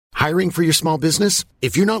Hiring for your small business?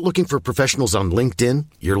 If you're not looking for professionals on LinkedIn,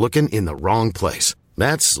 you're looking in the wrong place.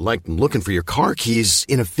 That's like looking for your car keys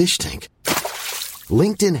in a fish tank.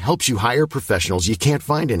 LinkedIn helps you hire professionals you can't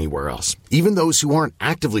find anywhere else, even those who aren't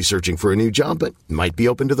actively searching for a new job but might be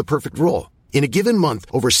open to the perfect role. In a given month,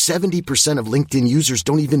 over 70% of LinkedIn users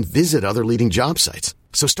don't even visit other leading job sites.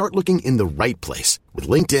 So start looking in the right place. With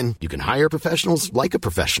LinkedIn, you can hire professionals like a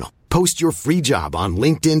professional. Post your free job on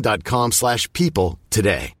linkedin.com/people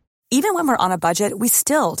today. Even when we're on a budget, we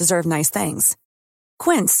still deserve nice things.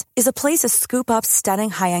 Quince is a place to scoop up stunning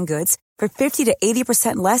high-end goods for 50 to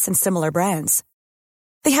 80% less than similar brands.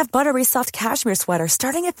 They have buttery soft cashmere sweaters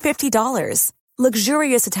starting at $50,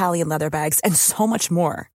 luxurious Italian leather bags, and so much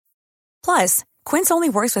more. Plus, Quince only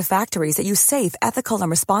works with factories that use safe, ethical, and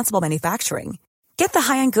responsible manufacturing. Get the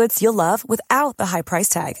high-end goods you'll love without the high price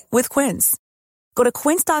tag with Quince. Go to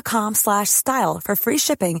quince.com/style for free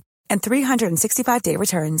shipping and 365-day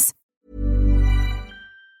returns.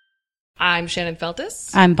 I'm Shannon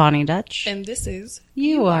Feltus. I'm Bonnie Dutch. And this is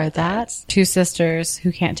You Are That. Two sisters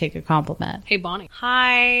who can't take a compliment. Hey, Bonnie.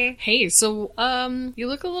 Hi. Hey, so, you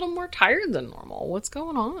look a little more tired than normal. What's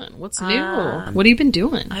going on? What's new? What have you been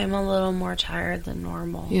doing? I'm a little more tired than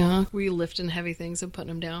normal. Yeah. Were you lifting heavy things and putting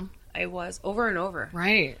them down? I was over and over.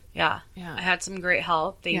 Right. Yeah. Yeah. I had some great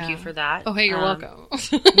help. Thank you for that. Oh, hey, you're welcome.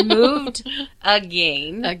 Moved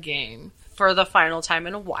again. Again. For the final time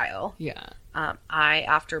in a while. Yeah.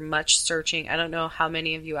 After much searching, I don't know how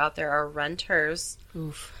many of you out there are renters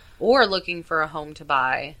Oof. or looking for a home to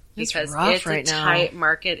buy. Because it's right a now. tight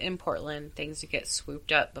market in Portland. Things get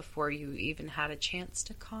swooped up before you even had a chance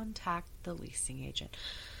to contact the leasing agent.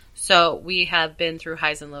 So we have been through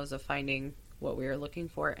highs and lows of finding what we were looking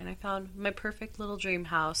for, and I found my perfect little dream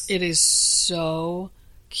house. It is so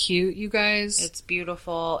cute, you guys. It's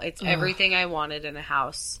beautiful. It's everything I wanted in a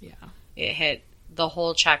house. Yeah. It hit the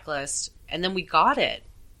whole checklist, and then we got it.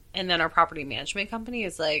 And then our property management company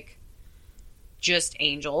is like just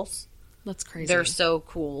angels. That's crazy. They're so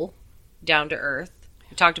cool, down to earth.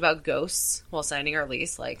 We talked about ghosts while signing our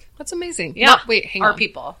lease. Like, That's amazing. yeah, Wait, hang our on.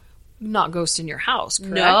 people. Not ghost in your house,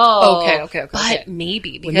 correct? No. Okay. But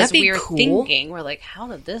maybe, Wouldn't because that be we were cool? thinking, we're like, how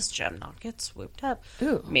did this gem not get swooped up?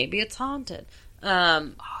 Ooh. Maybe it's haunted.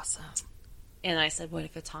 Awesome. And I said, what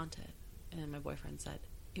if it's haunted? And my boyfriend said,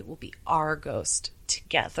 it will be our ghost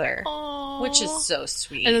together. Aww. Which is so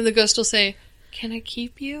sweet. And then the ghost will say, "Can I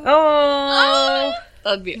keep you?" Oh,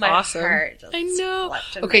 That'd be my awesome. heart just I know.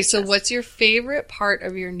 leapt in Okay, my so chest. what's your favorite part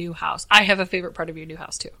of your new house? I have a favorite part of your new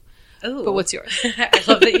house too. Ooh. But what's yours? I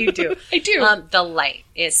love that you do. I do. The light.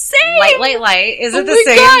 It's Same. light. Is it the my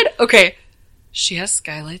same? God. Okay. She has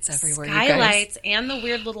skylights everywhere, you guys. Skylights and the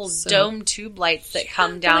weird little dome tube lights that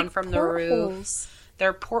come down like from the portholes. roof.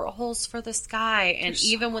 They're portholes for the sky, and so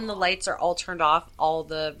even when the lights are all turned off, all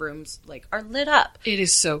the rooms like are lit up. It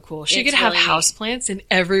is so cool. She It's could have really neat. houseplants in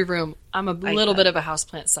every room. I'm a little bit of a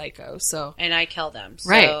houseplant psycho, so And I kill them. So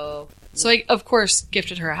Right. So I, of course,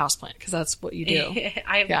 gifted her a houseplant because that's what you do.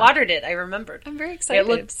 I Yeah. watered it. I remembered. I'm very excited. It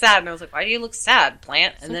looked sad, and I was like, "Why do you look sad,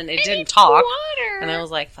 plant?" And then it didn't talk, water. and I was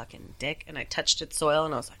like, "Fucking dick!" And I touched its soil,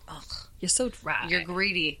 and I was like, "Ugh, You're so dry. you're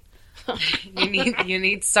greedy. you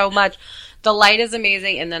need so much." The light is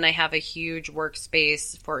amazing, and then I have a huge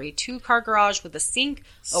workspace for a 2-car garage with a sink, a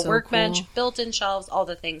So workbench, cool. built-in shelves, all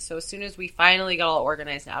the things. So as soon as we finally got all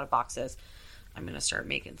organized and out of boxes, I'm gonna start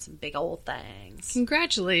making some big old things.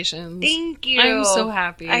 Congratulations. Thank you. I'm so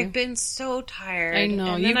happy. I've been so tired. I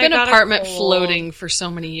know. And then You've I been got a apartment cold. floating for so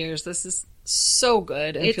many years. This is so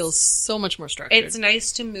good and It's- feels so much more structured. It's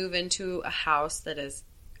nice to move into a house that is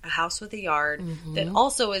a house with a yard Mm-hmm. that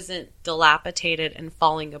also isn't dilapidated and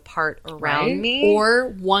falling apart around Right? me. Or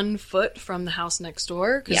 1 foot from the house next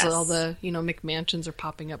door because Yes. all the, McMansions are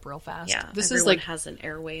popping up real fast. yeah, This everyone is like has an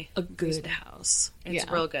airway. a good house. It's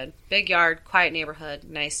Yeah. real good. Big yard, quiet neighborhood,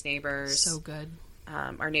 nice neighbors. So good.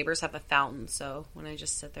 Our neighbors have a fountain, so when I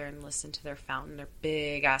just sit there and listen to their fountain, their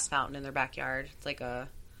big ass fountain in their backyard, it's like a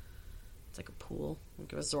pool,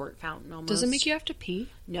 like a resort fountain almost. Does it make you have to pee?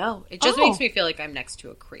 No, it just Oh. makes me feel like I'm next to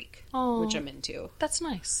a creek, Oh. which I'm into. That's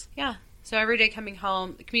nice. Yeah. So every day coming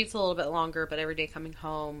home, the commute's a little bit longer, but every day coming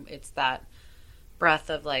home, it's that breath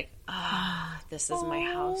of like, this is my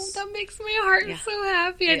house. That makes my heart Yeah. so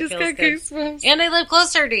happy. I It just feels got good. goosebumps. And I live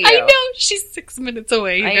closer to you. I know. She's 6 minutes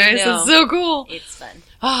away, you I guys. know. It's so cool. It's fun.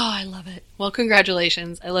 Oh, I love it. Well,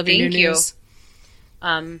 congratulations. I love your Thank new you. news.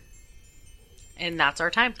 And that's our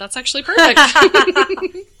time. That's actually perfect.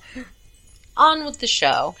 On with the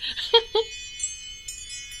show.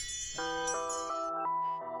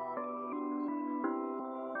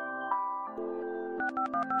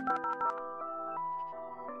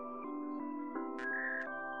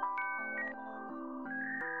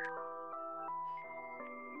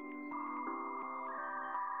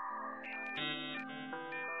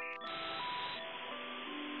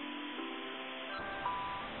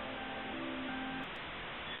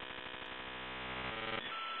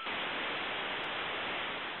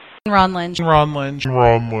 Ron Lynch.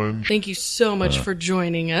 Thank you so much for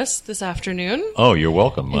joining us this afternoon. Oh, you're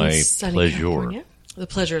welcome. in My sunny pleasure. California. The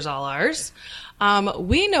pleasure is all ours.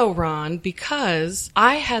 We know Ron because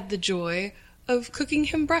I had the joy of cooking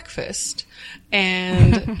him breakfast.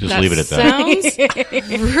 And Just leave it at that. Sounds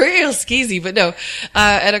real skeezy, but no.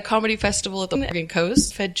 At a comedy festival at the Oregon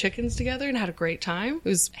Coast, fed chickens together and had a great time. It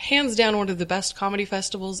was hands down one of the best comedy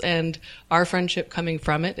festivals, and our friendship coming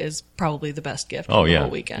from it is probably the best gift of the whole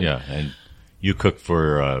weekend. Yeah, and you cook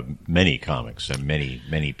for many comics and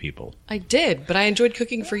many people. I did, but I enjoyed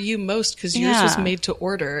cooking for you most because yours was made to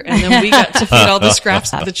order, and then we got to feed all the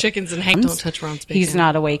scraps of the chickens. And Hank, don't touch Ron's bacon. He's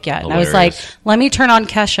not awake yet. And I Hilarious. was like, let me turn on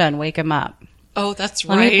Kesha and wake him up. Oh, that's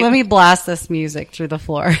Let right. me blast this music through the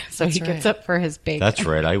floor so he That's gets right. up for his bacon. That's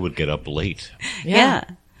right. I would get up late. Yeah.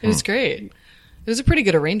 It was great. It was a pretty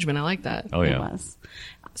good arrangement. I like that. Oh, It yeah. was.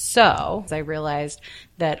 So I realized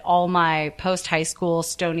that all my post-high school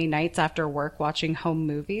stony nights after work watching home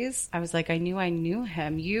movies, I was like, I knew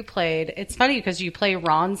him. You played, it's funny because you play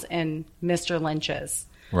Ron's and Mr. Lynch's.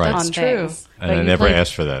 Right. On That's true. things. And But I you never played-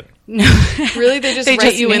 asked for that. Really? They just They write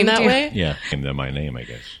just you in named that you. way? Yeah, came to my name, I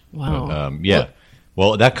guess. Wow. But, yeah.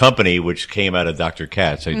 Well, that company, which came out of Dr.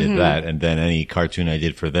 Katz, I Mm-hmm. did that. And then any cartoon I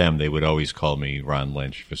did for them, they would always call me Ron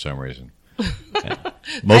Lynch for some reason. Yeah.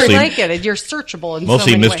 Mostly, I like it. You're searchable in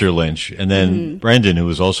mostly so many Mr. ways. Lynch. And then Brendan, who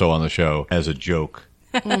was also on the show, has a joke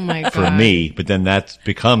Oh my god. for me, but then that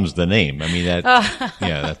becomes the name. I mean,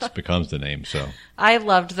 that becomes the name. So I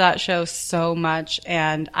loved that show so much,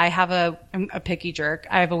 and I'm a picky jerk.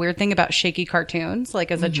 I have a weird thing about shaky cartoons.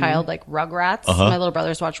 Like as a child, like Rugrats. My little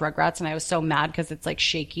brothers watched Rugrats, and I was so mad because it's like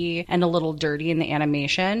shaky and a little dirty in the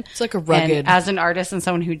animation. It's like a rugged- And as an artist and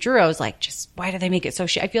someone who drew, I was like, just why do they make it so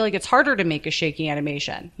shaky? I feel like it's harder to make a shaky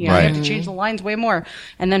animation. You know, you have to change the lines way more.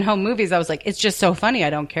 And then home movies, I was like, it's just so funny. I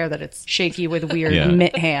don't care that it's shaky with weird Yeah.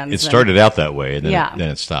 mitt hands. it started out that way, and then, Yeah. then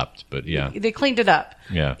it stopped. But yeah. They cleaned it up.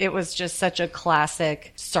 Yeah. It was just such a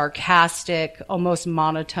classic, sarcastic, almost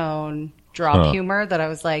monotone drop humor that I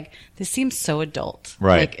was like, this seems so adult.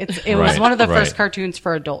 Right. Like it was Right. one of the first Right. cartoons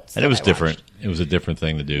for adults. And that it was I different. watched. It was a different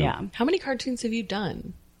thing to do. Yeah. How many cartoons have you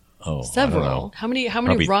done? Oh, I don't Several. know. How many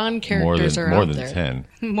Probably Ron characters more are than, more out than there? 10.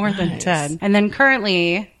 More than 10. And then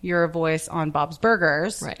currently you're a voice on Bob's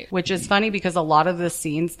Burgers. Right. Which is funny because a lot of the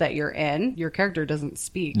scenes that you're in, your character doesn't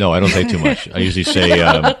speak. No, I don't say too much. I usually say,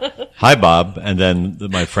 hi, Bob, and then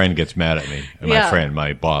my friend gets mad at me. And Yeah. my friend,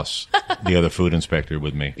 my boss, the other food inspector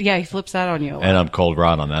with me. Yeah, he flips out on you a lot. And I'm called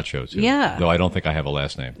Ron on that show, too. Yeah. Though I don't think I have a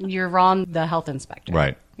last name. You're Ron, the health inspector.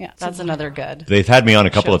 Right. Yeah, that's another good. They've had me on a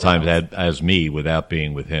couple of Show times as me without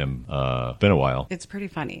being with him. It's been a while. It's pretty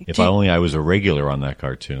funny. If I was a regular on that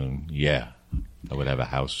cartoon, yeah, I would have a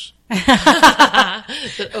house.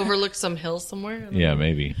 That overlooks some hill somewhere? Yeah,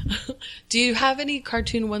 maybe. Do you have any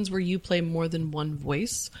cartoon ones where you play more than one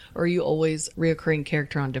voice? Or are you always reoccurring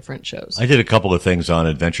character on different shows? I did a couple of things on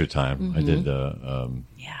Adventure Time. I did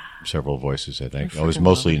Yeah. several voices, I think. I was freaking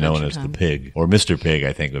mostly love known Adventure as the Time. Pig, or Mr. Pig,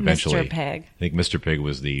 I think, eventually. Mr. Pig. I think Mr. Pig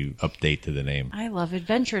was the update to the name. I love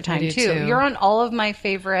Adventure Time do too. too. You're on all of my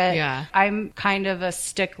favorite. Yeah. I'm kind of a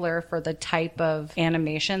stickler for the type of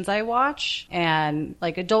animations I watch, and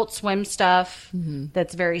like Adult Swim stuff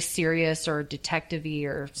that's very serious or detective-y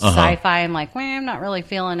or sci-fi. I'm like, well, I'm not really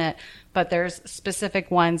feeling it. But there's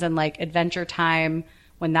specific ones, and like Adventure Time.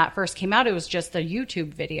 When that first came out, it was just a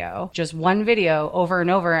YouTube video, just one video over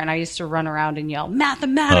and over. And I used to run around and yell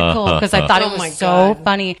mathematical because I thought Oh it was my so God.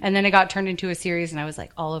 funny. And then it got turned into a series, and I was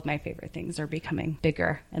like, all of my favorite things are becoming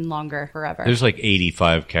bigger and longer forever. There's like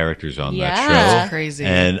 85 characters on Yeah. that That's show. crazy.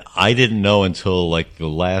 And I didn't know until like the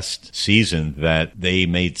last season that they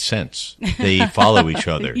made sense. They follow each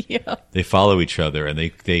other. Yeah. They follow each other, and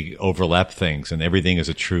they overlap things, and everything is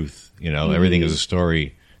a truth. You know, everything is a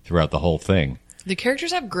story throughout the whole thing. The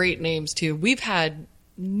characters have great names too. We've had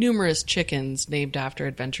numerous chickens named after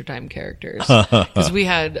Adventure Time characters because we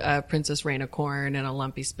had Princess Raina Corn and a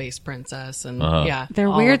Lumpy Space Princess, and yeah, They're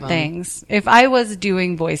all weird of them. things. If I was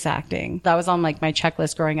doing voice acting, that was on like my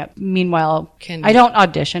checklist growing up. Meanwhile, Can- I don't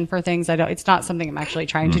audition for things. It's not something I'm actually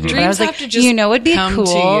trying to do. But I Dreams was like, have to just it'd be come to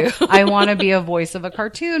cool. you. I want to be a voice of a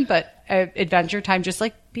cartoon, but Adventure Time, just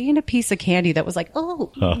like being a piece of candy that was like,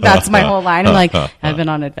 oh, that's my whole line. I'm like, I've been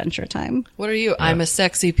on Adventure Time. What are you? I'm a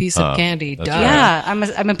sexy piece of candy. Duh. that's right.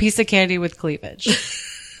 Yeah, I'm a piece of candy with cleavage.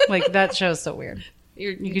 Like that show's so weird.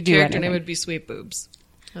 Your could do character name anything. would be Sweet Boobs.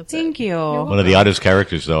 That's Thank it. you. One of the oddest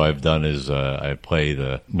characters, though, I've done is I play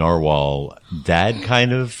the narwhal dad,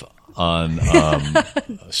 kind of, on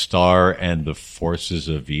Star and the Forces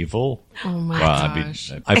of Evil. Oh my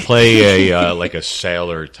gosh! I play a like a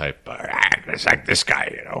sailor type. It's like this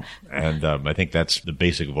guy, and I think that's the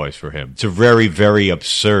basic voice for him. It's a very, very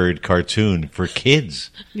absurd cartoon for kids.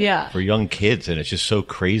 Yeah. For young kids, and it's just so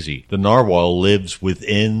crazy. The narwhal lives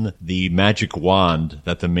within the magic wand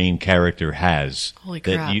that the main character has. Holy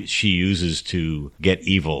crap. That she uses to get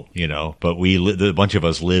evil, But a bunch of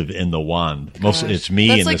us live in the wand. It's me.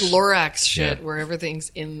 That's and like this, Lorax shit, Yeah. where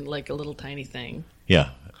everything's in like a little tiny thing. Yeah,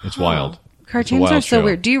 it's wild. Cartoons wild are so show.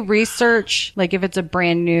 weird. Do you research, like, if it's a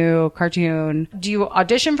brand new cartoon, do you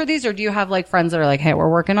audition for these, or do you have, like, friends that are like, hey, we're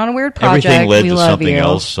working on a weird project. Everything led we to love something you.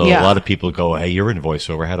 else. So Yeah. a lot of people go, hey, you're in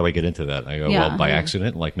voiceover. How do I get into that? I go, Yeah. well, by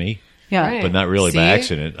accident, like me. Yeah. Right. But not really See? by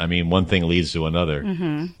accident. I mean, one thing leads to another.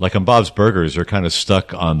 Mm-hmm. Like on Bob's Burgers, they're kind of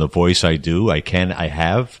stuck on the voice I do. I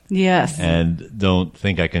have. Yes. And don't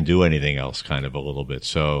think I can do anything else, kind of a little bit.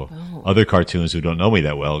 So Oh. other cartoons who don't know me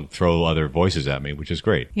that well throw other voices at me, which is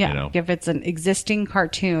great. Yeah. If it's an existing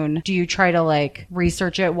cartoon, do you try to like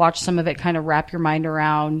research it, watch some of it, kind of wrap your mind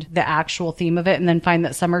around the actual theme of it, and then find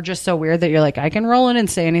that some are just so weird that you're like, I can roll in and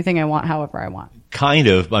say anything I want, however I want? Kind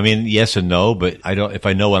of. I mean, yes and no, but I don't. If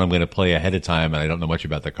I know what I'm going to play ahead of time and I don't know much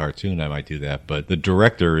about the cartoon, I might do that. But the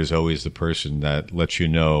director is always the person that lets you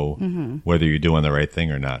know whether you're doing the right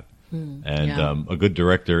thing or not. And Yeah. a good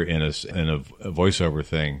director in a voiceover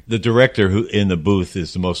thing, the director who in the booth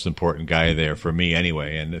is the most important guy there for me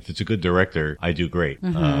anyway. And if it's a good director, I do great.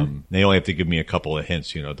 They only have to give me a couple of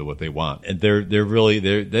hints, to what they want. And they're really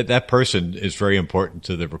that person is very important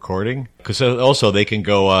to the recording, because also they can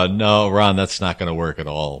go, no, Ron, that's not going to work at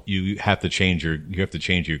all. You have to change your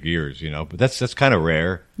gears, But that's kind of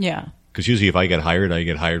rare. Yeah. Because usually if I get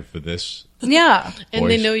hired for this. Yeah. And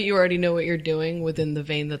they voice. know you already know what you're doing within the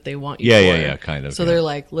vein that they want you Yeah, for. yeah, kind of, So yeah. they're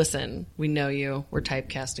like, listen, we know you. We're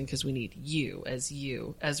typecasting because we need you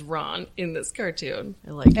as Ron in this cartoon.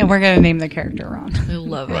 I like And it. we're going to name the character Ron. I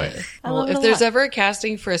love Right. it. I Well, love it if a there's lot. ever a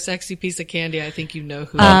casting for a sexy piece of candy, I think you know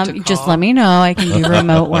who to call. Just let me know. I can do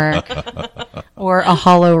remote work. Or a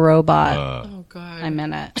hollow robot. Oh, God. I'm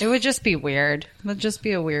in it. It would just be weird. It would just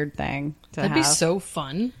be a weird thing to That'd have. be so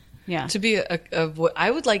fun. Yeah. To be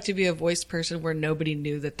I would like to be a voice person where nobody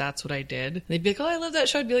knew that that's what I did. They'd be like, "Oh, I love that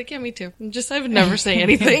show." I'd be like, "Yeah, me too." I would never say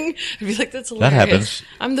anything. I'd be like, "That's hilarious." That happens.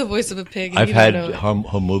 I'm the voice of a pig. And I've you don't had know it.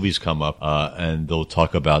 home movies come up, and they'll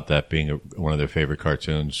talk about that being one of their favorite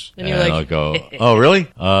cartoons. And you're like- I'll go, "Oh, really?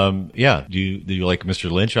 Yeah. Do you like Mr.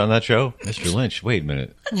 Lynch on that show? Mr. Lynch? Wait a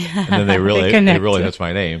minute." And then they realize connect. that's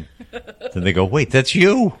my name. Then they go, "Wait, that's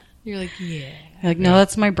you." You're like, "Yeah." Like, no,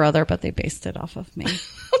 that's my brother, but they based it off of me.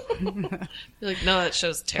 You're like, "No, that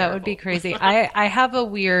show's terrible." That would be crazy. I have a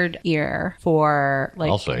weird ear for like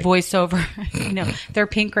I'll say. voiceover. They're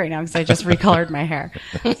pink right now because I just recolored my hair.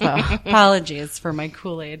 So apologies for my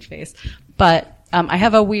Kool-Aid face. But I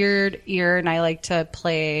have a weird ear and I like to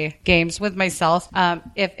play games with myself.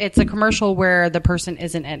 If it's a commercial where the person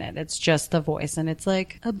isn't in it, it's just the voice and it's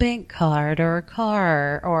like a bank card or a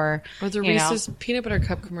car or Or the you know. Reese's peanut butter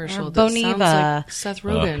cup commercial. Or that sounds Boniva. like Seth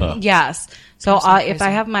Rogen. Yes. So Drives me if I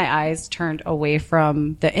crazy. have my eyes turned away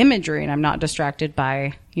from the imagery and I'm not distracted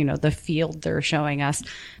by, the field they're showing us,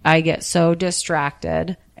 I get so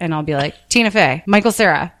distracted and I'll be like, Tina Fey, Michael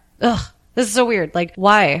Cera. Ugh. This is so weird. Like,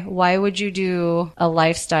 why? Why would you do a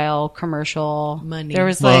lifestyle commercial? Money. There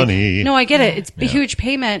was like, Money. no, I get it. It's a huge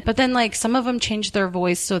payment, but then like some of them change their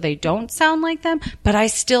voice so they don't sound like them, but I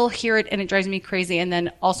still hear it and it drives me crazy. And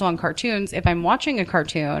then also on cartoons, if I'm watching a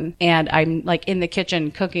cartoon and I'm like in the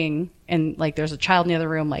kitchen cooking and like there's a child in the other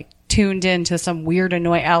room, like tuned into some weird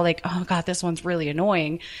annoying, I'll like, oh God, this one's really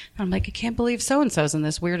annoying. And I'm like, I can't believe so-and-so's in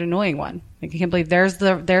this weird annoying one. Like, I can't believe theirs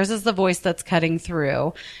is the voice that's cutting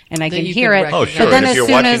through and I That can you hear can it. Oh, But sure. then And if as you're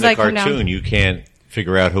soon watching as the I come down- cartoon, you can't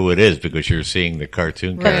figure out who it is because you're seeing the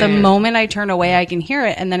cartoon. But character. the moment I turn away, I can hear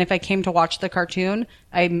it. And then if I came to watch the cartoon,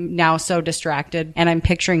 I'm now so distracted and I'm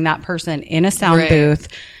picturing that person in a sound Right. booth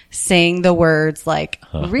saying the words like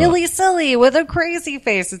really silly with a crazy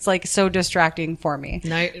face. It's like so distracting for me.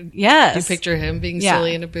 Now, Yes. You picture him being Yeah.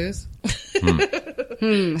 silly in a booth? Well,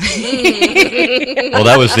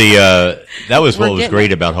 that was what was getting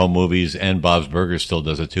great about home movies, and Bob's Burgers still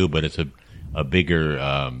does it too. But it's a bigger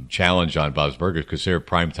challenge on Bob's Burgers because they're a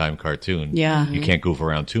primetime cartoon. Yeah. you can't goof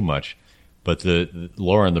around too much. But the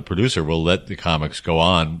Lauren, the producer, will let the comics go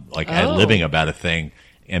on, like ad-libbing about a thing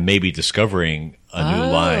and maybe discovering a new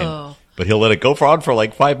line. but he'll let it go on for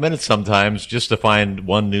like 5 minutes sometimes just to find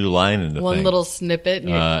one new line in the One thing. little snippet.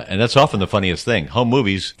 And that's often the funniest thing. Home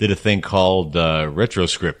Movies did a thing called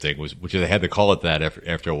retroscripting, which they had to call it that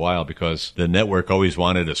after a while because the network always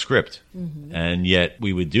wanted a script. And yet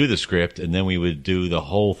we would do the script and then we would do the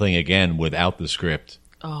whole thing again without the script.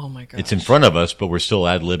 Oh my god. It's in front of us, but we're still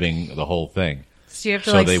ad-libbing the whole thing. So you have to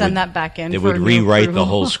So like they send would- that back in. They for would new rewrite the approval.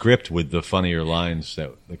 whole script with the funnier lines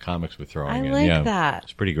that the comics were throwing I in. like yeah, that.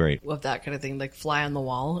 It's pretty great. Love that kind of thing, like fly on the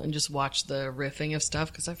wall and just watch the riffing of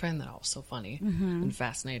stuff because I find that all so funny and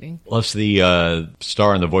fascinating. Plus the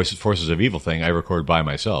Star and the Forces of Evil thing, I record by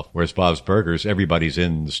myself. Whereas Bob's Burgers, everybody's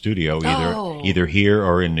in the studio either here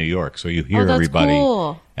or in New York, so you hear that's everybody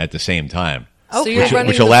cool. at the same time. So you're Which- running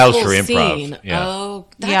which the allows full for improv. scene. Yeah. Oh,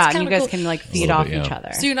 that's Yeah, and kinda you guys cool. can like feed little off bit, each yeah. other.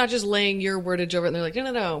 So you're not just laying your wordage over it and they're like,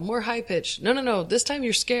 no, more high pitch. No, this time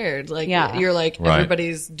you're scared. Like, Yeah. you're like, Right.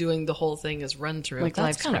 everybody's doing the whole thing as run through. Like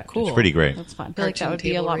That's live kind of script. cool. It's pretty great. That's fun. I feel like that Cartoon would be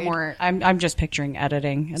a table lot read. more. I'm just picturing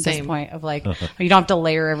editing at this Same. point of like you don't have to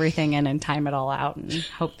layer everything in and time it all out and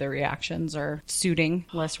hope the reactions are suiting,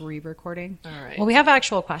 less re-recording. All right. Well, we have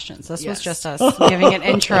actual questions. This was Yes. just us giving an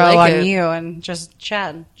intro I like on it. you and just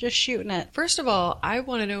chatting, just shooting it. First of all, I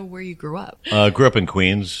want to know where you grew up. Grew up in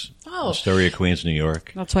Queens, Oh. Astoria, Queens, New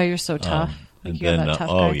York. That's why you're so tough. Like And you have then, that tough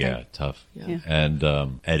oh guy yeah, thing. tough. Yeah. And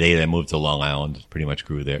at 8, I moved to Long Island. Pretty much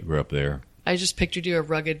grew up there. I just pictured you a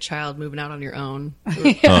rugged child moving out on your own.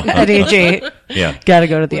 At age 8, Yeah, got to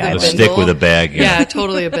go to the With a a island. bindle. stick with a bag. Yeah,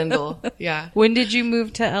 totally a bindle. Yeah. When did you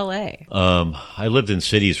move to LA? I lived in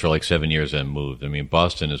cities for like 7 years and moved. I mean,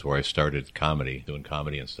 Boston is where I started comedy, doing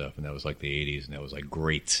comedy and stuff, and that was like the 80s, and that was like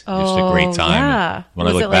great. Just a great time. yeah. When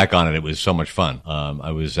I Was look it back like- on it, it was so much fun.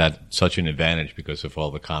 I was at such an advantage because of all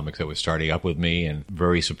the comics that were starting up with me, and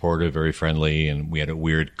very supportive, very friendly, and we had a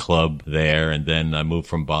weird club there, and then I moved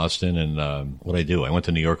from Boston, and what did I do? I went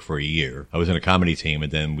to New York for a year. I was in a comedy team,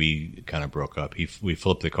 and then we kind of broke up. We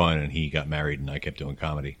flipped the coin, and he got married, and I kept doing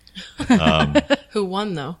comedy. Who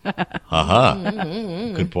won though?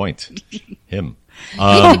 Aha. Good point. Him.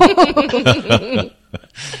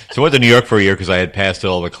 So I went to New York for a year because I had passed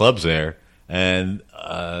all the clubs there, and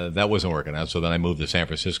that wasn't working out. So then I moved to San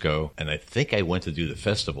Francisco, and I think I went to do the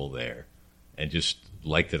festival there and just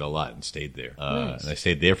liked it a lot and stayed there. And I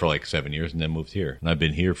stayed there for like 7 years and then moved here. And I've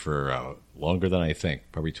been here for longer than I think,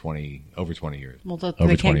 probably over 20 years. Well, Over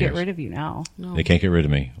they 20 can't get years. rid of you now. They can't get rid of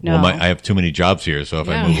me. No. Well, I have too many jobs here, so if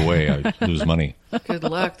Yeah. I move away, I lose money. Good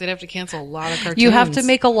luck. They'd have to cancel a lot of cartoons. You have to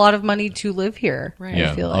make a lot of money to live here. Right.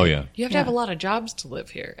 Yeah. I feel Oh, like. yeah. You have to have a lot of jobs to live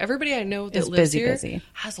here. Everybody I know that Is lives here busy.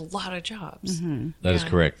 has a lot of jobs. That is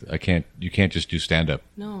correct. You can't just do stand-up.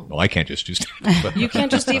 No. Well, I can't just do stand-up. You can't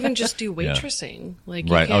just even just do waitressing. Like,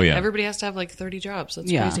 you Right. can't, Oh, yeah. Everybody has to have like 30 jobs.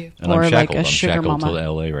 That's Yeah. crazy. And Or I'm like shackled. a I'm sugar shackled mama. to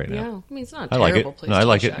L.A. right now. Yeah. I mean, it's not a I like terrible it. place No, to I be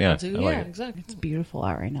like it. Yeah, shackled to. I like Yeah, it. exactly. It's beautiful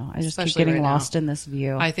out right now. I just Especially keep getting right now. lost in this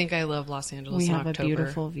view. I think I love Los Angeles We in have October. a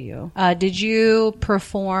beautiful view. Did you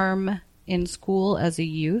perform in school as a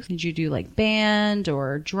youth? Did you do like band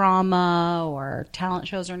or drama or talent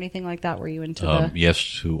shows or anything like that? Were you into the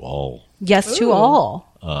Yes to all. yes to Ooh. all?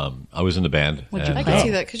 I was in the band. What'd you and, I play? can see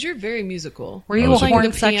that because you're very musical. Were you was a a- horn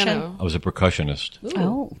Playing the section? piano. I was a percussionist.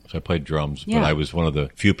 Oh, So I played drums, Yeah. but I was one of the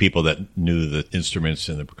few people that knew the instruments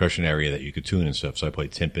in the percussion area that you could tune and stuff. So I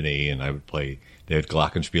played timpani, and I would play. They had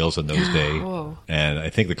glockenspiels in those days, Whoa. and I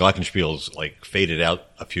think the glockenspiels like faded out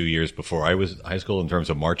a few years before I was in high school in terms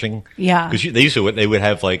of marching. Yeah. because they would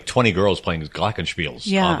have like 20 girls playing glockenspiels.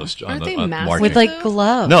 Yeah. on the, on Aren't the, they on massive? marching. with like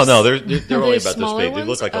gloves. No, they're Are only they about this smaller big. They ones?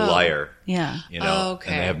 look like a Oh. lyre. Yeah. You know, Oh,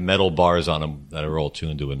 okay. and they have metal bars on them that are all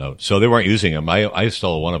tuned to a note. So they weren't using them. I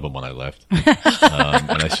stole one of them when I left, and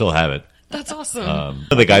I still have it. That's awesome. One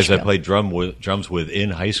of the guys I played drums with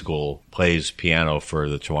in high school plays piano for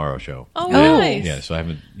the Tomorrow Show. Oh, yeah. nice. Yeah, so I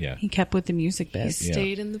haven't. Yeah. He kept with the music biz.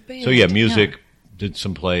 Stayed in the band. So yeah, music. Did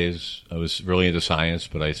some plays. I was really into science,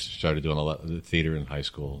 but I started doing a lot of theater in high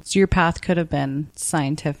school. So your path could have been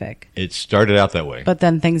scientific, It started out that way. but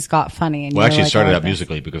then things got funny. And Well, you actually, were it like, started "Oh, out this-"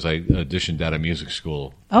 musically because I auditioned at a music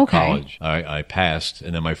school Okay. college. I passed,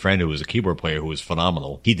 and then my friend who was a keyboard player who was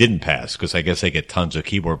phenomenal, he didn't pass because I guess they get tons of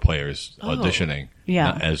keyboard players auditioning.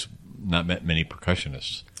 Yeah. Not many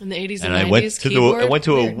percussionists. in the 80s And and 90s. I went to keyboard? I went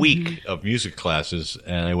to a Weird. week of music classes,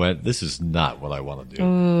 and I went, "This is not what I want to do."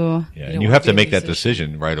 Ooh, Yeah, don't and you wanna have be to a make that musician.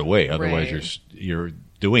 decision right away, otherwise Right. you're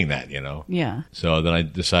doing that, you know. yeah, So then I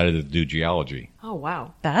decided to do geology, Oh,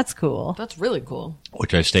 wow. that's cool. That's really cool.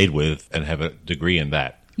 which I stayed with and have a degree in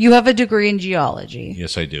that. You have a degree in geology.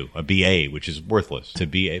 Yes, I do. A BA, which is worthless. To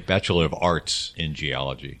be a Bachelor of Arts in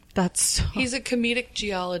Geology. He's a comedic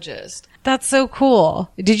geologist. That's so cool.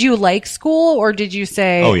 Did you like school, or did you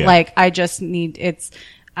say Oh, yeah. like I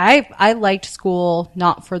I liked school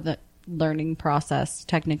not for the learning process.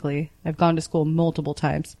 Technically, I've gone to school multiple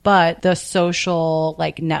times, but the social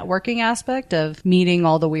like networking aspect of meeting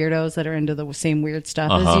all the weirdos that are into the same weird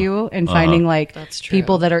stuff as you and finding like That's true.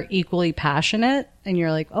 people that are equally passionate, and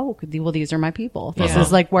you're like, oh, well, these are my people. This Yeah.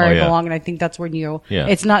 is like where Oh, I yeah. belong. And I think that's when you, Yeah.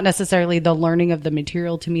 it's not necessarily the learning of the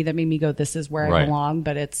material to me that made me go, this is where I Right. belong,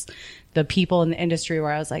 but it's the people in the industry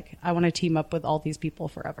where I was like, I want to team up with all these people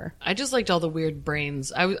forever. I just liked all the weird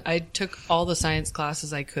brains. I took all the science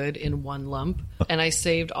classes I could in one lump, and I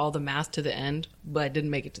saved all the math to the end, but I didn't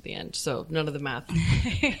make it to the end. So none of the math,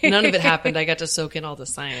 none of it happened. I got to soak in all the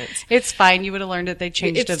science. It's fine. You would have learned it. They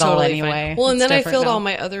changed it all totally anyway. fine. Well, and It's then I different filled now. all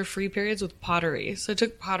my other free periods with pottery. So I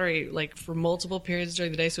took pottery like for multiple periods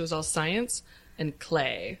during the day. So it was all science and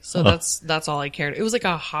clay. So that's all I cared. It was like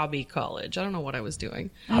a hobby college. I don't know what I was doing.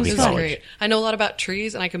 Hobby it was college. great. I know a lot about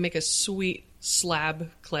trees, and I can make a sweet slab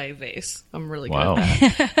clay vase. I'm really good Wow. at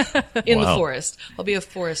that. In the Wow. forest. I'll be a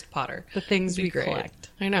forest potter. The things It'd be we great. collect.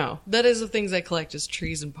 I know. That is the things I collect is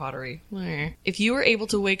trees and pottery. If you were able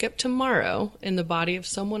to wake up tomorrow in the body of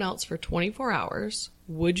someone else for 24 hours,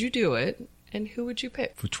 would you do it? And who would you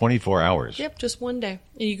pick? For 24 hours. Yep, just one day.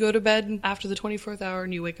 And you go to bed after the 24th hour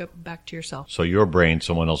and you wake up back to yourself. So your brain,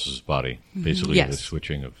 someone else's body. Basically, Yes. the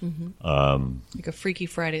switching of. Like a Freaky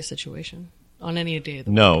Friday situation on any day of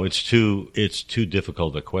the No, it's too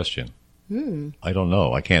difficult a question. I don't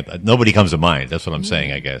know. I can't. Nobody comes to mind. That's what I'm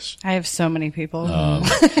saying, I guess. I have so many people.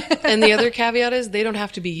 And the other caveat is they don't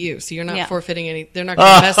have to be you, so you're not Yeah. forfeiting any. They're not going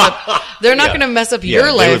to mess up. They're not Yeah. going to mess up Yeah, your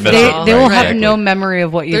they life. would mess they at all. they will Right, have exactly. no memory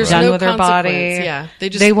of what you've There's done no with their body. consequence. Yeah, they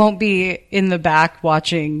just- they won't be in the back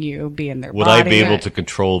watching you be in their Would body. I be able to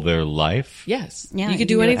control their life? Yes. Yeah, you you could can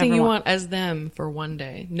do do anything whatever you you want as them for one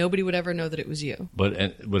day. Nobody would ever know that it was you. But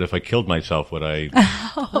if I killed myself, would I?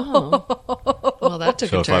 Well, that took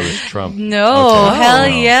So a if I turn. was Trump, No, Okay. hell Oh.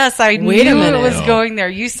 yes! I Wait a knew it minute. was No. going there.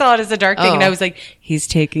 You saw it as a dark thing, and Oh. I was like, "He's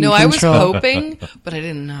taking No, I was control." hoping, but I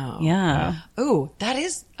didn't know. Yeah. Oh, that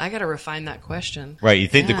is. I got to refine that question. right? You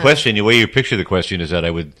think Yeah. the question, the way you picture the question, is that I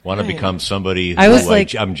would want to become somebody who I was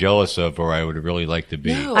like- I'm jealous of, or I would really like to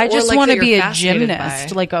be. No. I Or just like want that to be you're a fascinated gymnast,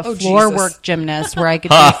 by. like a Oh, floor Jesus. work gymnast, where I could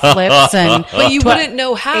do flips and. But you twi- wouldn't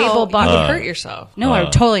know how. able body- You would hurt yourself. No, I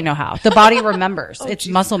totally know how. The body remembers. It's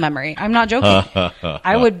muscle memory. I'm not joking.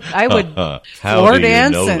 I would How floor do you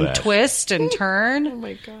dance know and that? twist and turn. Oh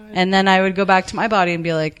my god. And then I would go back to my body and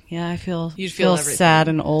be like, yeah, I feel You'd feel feel everything. sad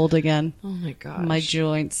and old again. Oh my gosh. My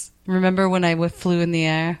joints. Remember when I flew in the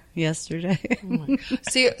air yesterday?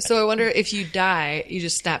 See, so I wonder if you die, you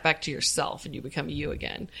just snap back to yourself and you become you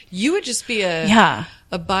again. You would just be Yeah.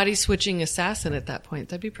 a body switching assassin at that point.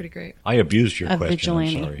 That'd be pretty great. I abused your A question.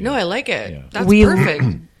 vigilante. I'm sorry. No, I like it. Yeah. That's We- perfect.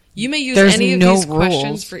 You may use There's any of no these questions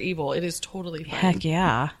rules. for evil. It is totally fine. Heck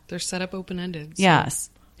yeah. They're set up open ended. Yes.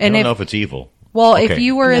 I And don't if, know if it's evil. well, Okay. if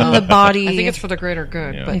you were in the body, I think it's for the greater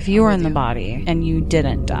good. Yeah. But if you were in the body and you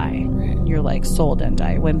didn't die, your like soul didn't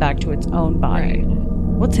die, it went back to its own body. Right.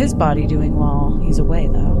 What's his body doing while he's away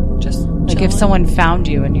though? just Like chilling. if someone found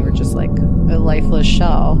you and you were just like a lifeless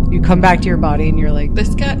shell, you come back to your body and you're like,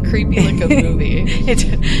 This got creepy like a movie.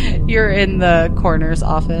 you're in the coroner's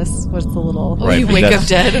office. What's the little? Oh, Right, you but wake that's- up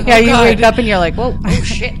dead. Yeah, Oh, you God. wake up and you're like, whoa, Oh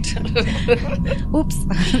shit. oops.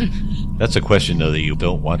 That's a question though that you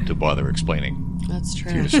don't want to bother explaining That's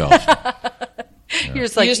true. to yourself. You're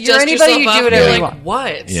just like, You just you're dust anybody, yourself you off do and whatever you're you like, want.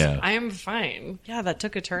 what? Yeah. I am fine. Yeah, that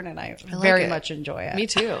took a turn and I like very it. much enjoy it. Me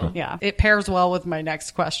too. Yeah, it pairs well with my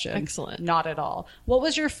next question. Excellent. Not at all. What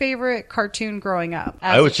was your favorite cartoon growing up?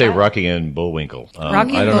 I would say Rocky and Bullwinkle.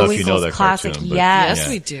 Rocky I and don't know if you know Bullwinkle's that classic. cartoon. But Yes. Yes,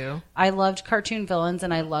 we do. I loved cartoon villains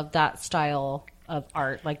and I loved that style of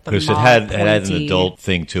art, like the Because it mob, had an pointy- adult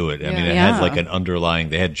thing to it. I mean, it Yeah. had like an underlying.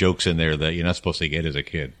 They had jokes in there that you're not supposed to get as a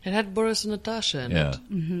kid. It had Boris and Natasha in Yeah,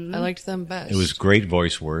 it. I liked them best. it was great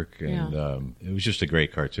voice work, and Yeah. it was just a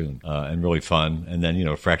great cartoon and really fun. And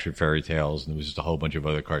then Fractured Fairy Tales, and there was just a whole bunch of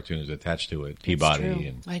other cartoons attached to it. Peabody true.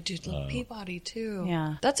 and I did love Peabody too.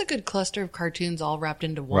 Yeah. That's a good cluster of cartoons all wrapped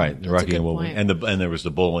into one. right, That's a Rocky good and point. Bullwinkle, and there was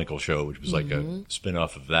the Bullwinkle show, which was like a spin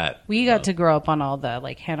off of that. We got to grow up on all the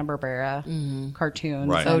like Hanna-Barbera cartoons.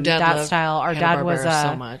 Right. And Oh, Dad that loved style. Our dad was Hanna-Barbera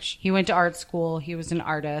so much. He went to art school. He was an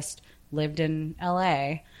artist. Lived in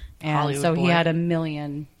L.A. And Hollywood so he boy. had a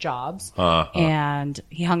million jobs. And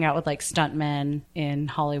he hung out with like stuntmen in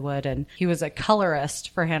Hollywood. And he was a colorist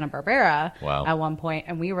for Hanna-Barbera Wow. at one point.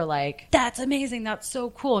 And we were like, "That's amazing. That's so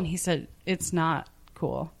cool." And he said, "It's not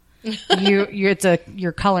cool."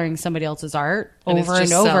 You're coloring somebody else's art And it's over and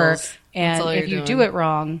just over, cells. That's and all if you're you do doing. it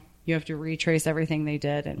wrong, you have to retrace everything they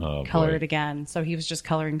did and Oh, color boy. it again. So he was just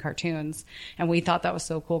coloring cartoons, and we thought that was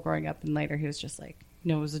so cool growing up. And later, he was just like,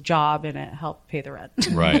 it was a job and it helped pay the rent.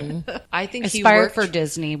 Right. I think he Aspired worked for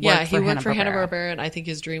Disney. He worked for Hanna-Barbera. Hanna-Barbera, and I think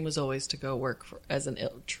his dream was always to go work as a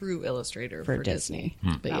true illustrator for Disney.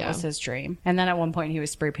 But That was his dream. And then at one point he was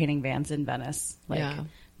spray painting vans in Venice.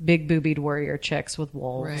 Big boobied warrior chicks with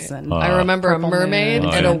wolves. Right. And I remember a purple mermaid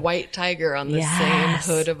moon. and a white tiger on the Yes.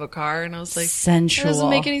 same hood of a car, and I was like, Sensual. that doesn't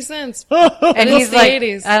make any sense. And It's he's the like,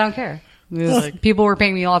 80s. I don't care. He was like, people were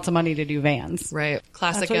paying me lots of money to do vans. Right.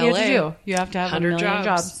 Classic That's what LA. you have to do. You have to have 100 100 million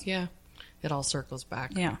jobs. Yeah. It all circles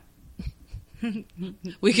back. Yeah.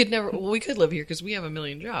 We could live here because we have 1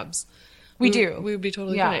 million jobs. We do. We would be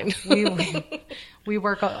totally Yeah. fine. we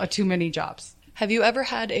work too many jobs. Have you ever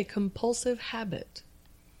had a compulsive habit?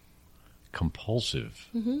 Compulsive.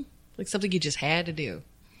 Like something you just had to do?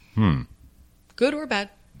 Good or bad?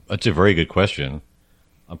 That's a very good question.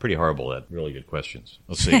 I'm pretty horrible at really good questions.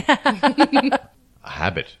 Let's see. A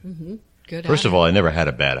habit. Good. First of all, I never had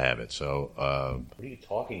a bad habit. So, what are you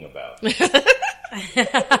talking about?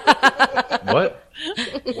 What?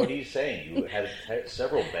 What are you saying? You had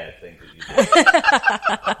several bad things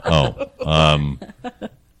that you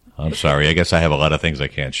did. I'm sorry. I guess I have a lot of things I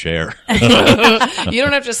can't share. You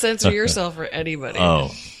don't have to censor yourself for anybody.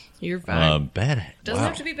 You're fine. Bad. Doesn't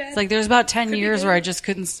have to be bad. It's like there's about 10 years where I just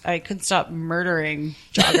couldn't stop murdering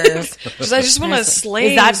joggers. I just want to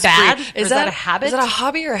slay. Is that bad? Is Is that a habit? Is that a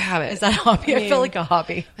hobby or a habit? Is that a hobby? I feel like a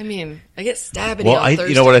hobby. I mean, I get stabbing Well, on Thursday.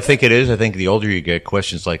 you know what I think it is? I think the older you get,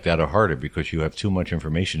 questions like that are harder because you have too much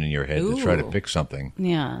information in your head to try to pick something.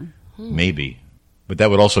 Yeah. Maybe. But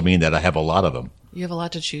that would also mean that I have a lot of them. You have a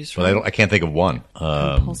lot to choose from. But I can't think of one.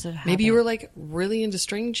 Compulsive habit. Maybe you were like really into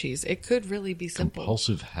string cheese. It could really be simple.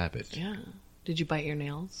 Compulsive habit. Yeah. Did you bite your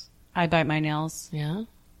nails? I bite my nails. Yeah.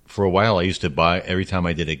 For a while, I used to buy, every time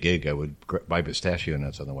I did a gig, I would buy pistachio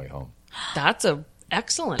nuts on the way home. That's a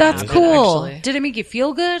excellent. That's habit, cool. actually. Did it make you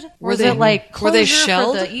feel good? Were Was they- it like were they closure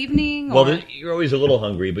shelled? for the evening? Well, or- you're always a little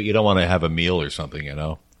hungry, but you don't want to have a meal or something, you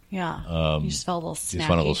know? yeah. You just felt a little snacky. Just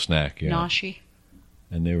want a little snack, yeah. Noshy.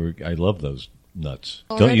 And I love those nuts.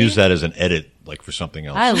 Don't Already? use that as an edit, like for something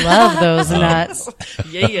else. I love those nuts.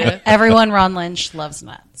 Yeah. Everyone Ron Lynch loves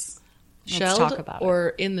nuts. Let's Shelled talk about it. or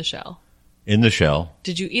in the shell? In the shell.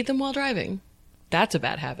 Did you eat them while driving? That's a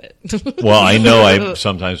bad habit. Well, I know I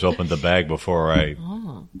sometimes opened the bag before I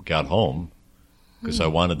got home because I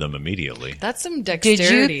wanted them immediately. That's some Did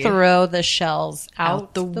dexterity. you throw the shells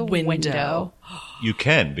Out the window? window? You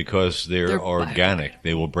can because they're They're organic.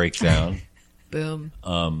 They will break down. Boom.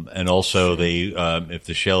 And also, if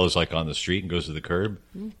the shell is like on the street and goes to the curb,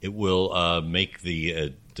 it will make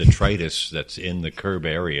the detritus that's in the curb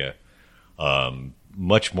area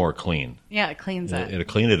much more clean. Yeah, it cleans it. It'll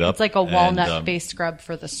clean it up. It's like a and, walnut face scrub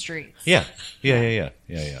for the streets. Yeah.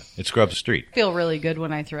 It scrubs the street. I feel really good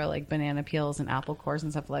when I throw like banana peels and apple cores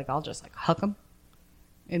and stuff. Like I'll just like huck them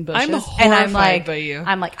in bushes. I'm and I'm horrified like, by you.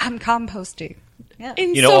 I'm composting. Yeah.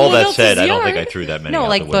 In You know, all someone that else's said, I don't yard. think I threw that many No, out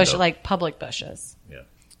like the window. bush, like public bushes. Yeah.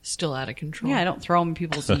 Still out of control. Yeah, I don't throw them in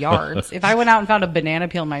people's yards. If I went out and found a banana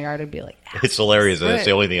peel in my yard, I'd be like, It's hilarious. That's Right.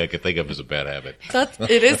 the only thing I could think of as a bad habit.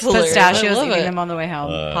 It is hilarious. I pistachios, love eating it. them on the way home,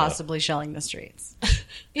 possibly shelling the streets.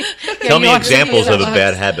 Tell me you examples want of a to-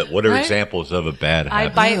 bad habit. What are Right? examples of a bad I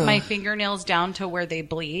habit? bite my fingernails down to where they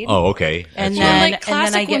bleed. Oh, okay. And That's Well, then, like, and then I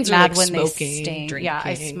classic get ones are, mad like, when smoking, they sting. Yeah, I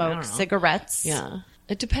drinking, I smoke don't know. cigarettes. Yeah.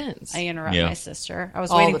 It depends. I interrupt Yeah. my sister. I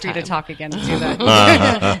was All waiting the for you to time. talk again to do that.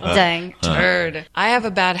 Dang. Turd. I have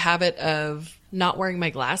a bad habit of not wearing my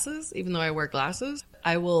glasses, even though I wear glasses.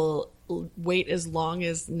 I will wait as long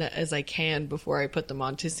as I can before I put them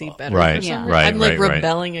on to see better. Right, for some yeah. reason. right, I'm like right.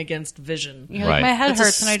 rebelling against vision. You're Right. like, my head That's a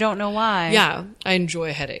hurts and I don't know why. Yeah, I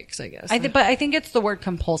enjoy headaches, I guess. But I think it's the word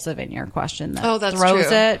compulsive in your question that Oh, that's throws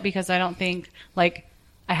true. it, because I don't think like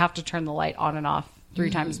I have to turn the light on and off 3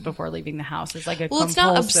 times before leaving the house. It's like a Well, it's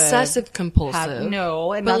not compulsive obsessive compulsive.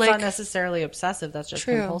 No, and but that's like, not necessarily obsessive. That's just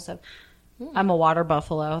True. compulsive. I'm a water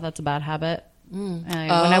buffalo. That's a bad habit. And when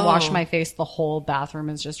I wash my face, the whole bathroom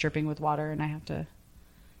is just dripping with water, and I have to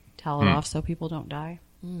towel it off so people don't die.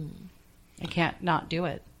 I can't not do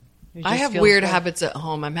it. It I just have feels weird good. habits at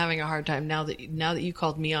home. I'm having a hard time now that you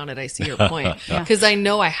called me on it. I see your point because I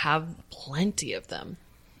know I have plenty of them.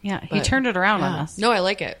 Yeah, he But- turned it around on Yeah. us. No, I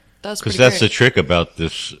like it. That's Because pretty that's the great. trick about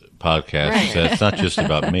this podcast. Is that it's not just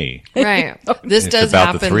about me. Right. This It's does about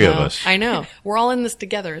the happen. three of though. us. I know. We're all in this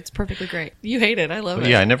together. It's perfectly great. You hate it. I love it.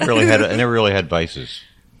 Yeah, I never really had vices.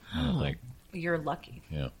 I don't think. You're lucky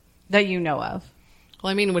Yeah. that you know of.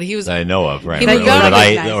 Well, I mean, when he was That I know of, right? He Or would go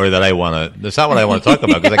to that I want to. That's not what I want to talk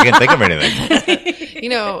about because I can't think of anything. you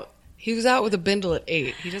know, he was out with a bindle at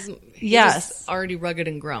 8. He doesn't. He's Yes. just already rugged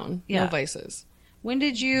and grown. Yeah. No vices. When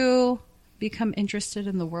did you become interested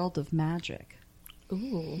in the world of magic?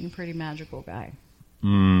 You're a pretty magical guy.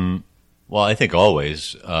 Well, I think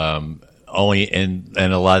always. Only in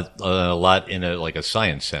and a lot in a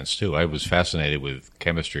science sense too. I was fascinated with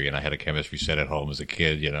chemistry, and I had a chemistry set at home as a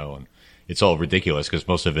kid, and it's all ridiculous because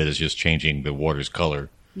most of it is just changing the water's color.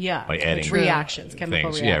 Yeah, by adding reactions,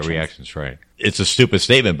 chemical things. reactions. Yeah, reactions. Right. It's a stupid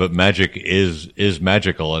statement, but magic is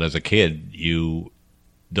magical, and as a kid, you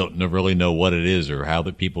don't really know what it is or how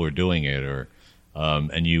the people are doing it, or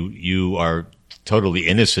and you are totally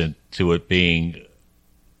innocent to it being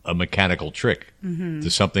a mechanical trick to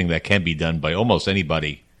something that can be done by almost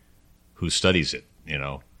anybody who studies it.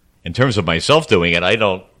 In terms of myself doing it,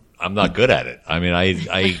 I'm not good at it. I mean,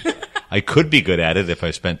 I could be good at it if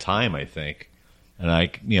I spent time, I think. And I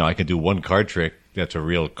could do one card trick that's a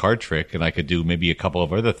real card trick, and I could do maybe a couple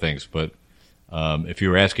of other things. But if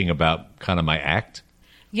you're asking about kind of my act,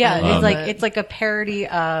 it's like a parody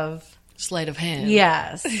of sleight of hand.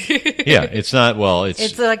 Yes. Yeah, it's not. Well,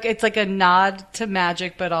 it's like a nod to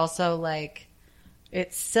magic, but also like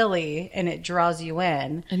it's silly and it draws you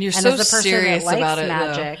in. And you're as so a person serious that likes about it,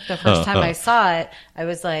 magic, the first time I saw it, I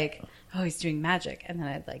was like, "Oh, he's doing magic," and then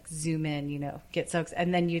I'd like zoom in, get so,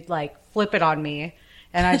 and then you'd like flip it on me.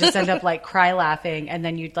 And I just end up like cry laughing, and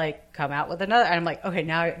then you'd like come out with another, and I'm like, okay,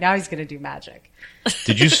 now he's gonna do magic.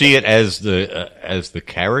 Did you see it as the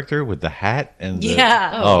character with the hat and the...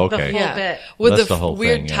 Yeah? Oh, okay. The full bit. With That's the, the whole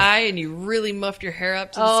weird thing, yeah. tie, and you really muffed your hair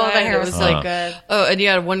up to the Oh, side. the hair It was so good. Oh, and you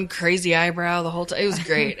had one crazy eyebrow the whole time. It was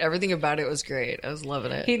great. Everything about it was great. I was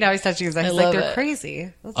loving it. Now he's touching his eyes. I He's like, love they're it.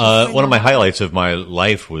 crazy. One of my highlights of my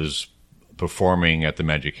life was performing at the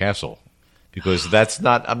Magic Castle, because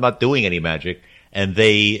I'm not doing any magic, and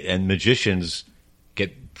magicians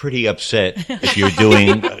get pretty upset if you're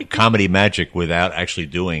doing comedy magic without actually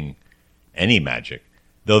doing any magic.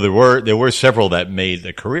 Though there were several that made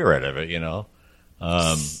a career out of it,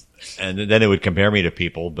 and then it would compare me to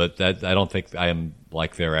people, but that I don't think I am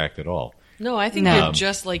like their act at all. No, I think you're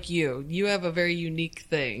just like you. You have a very unique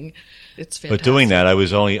thing. It's fantastic. But doing that, I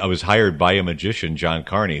was hired by a magician, John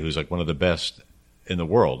Carney, who's like one of the best in the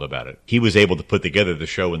world about it. He was able to put together the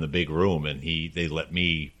show in the big room, and they let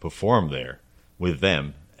me perform there with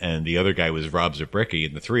them. And the other guy was Rob Zabriskie,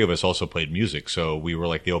 and the three of us also played music, so we were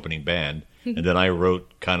like the opening band. And then I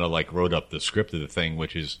wrote up the script of the thing,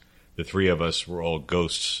 which is the three of us were all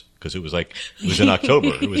ghosts, because it was in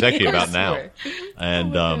October. It was actually about now.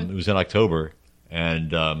 And it was in October,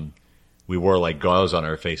 and we wore like gauze on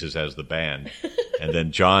our faces as the band. And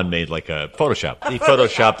then John made like a Photoshop. He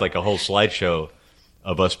photoshopped like a whole slideshow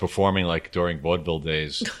of us performing like during vaudeville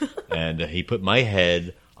days. And he put my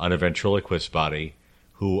head on a ventriloquist body,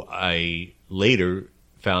 who I later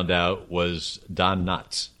found out was Don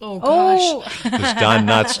Knotts. Oh, gosh. Because Don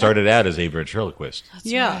Knotts started out as a ventriloquist.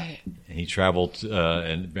 Right. And he traveled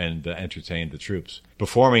and entertained the troops.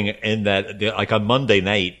 Performing in that, like on Monday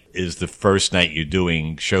night is the first night you're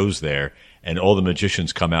doing shows there, and all the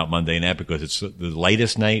magicians come out Monday night because it's the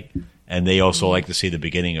lightest night, and they also like to see the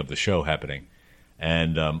beginning of the show happening.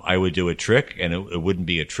 And I would do a trick, and it wouldn't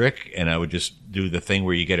be a trick, and I would just do the thing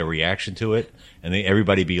where you get a reaction to it, and then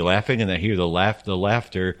everybody be laughing, and I hear the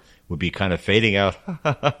laughter would be kind of fading out.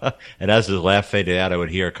 And as the laugh faded out, I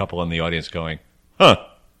would hear a couple in the audience going, huh.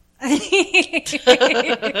 And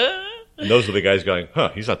those were the guys going,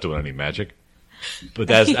 huh, he's not doing any magic.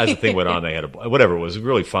 But as the thing went on, they had whatever, it was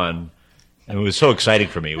really fun. And it was so exciting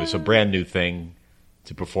for me. It was a brand new thing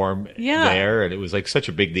to perform there, and it was like such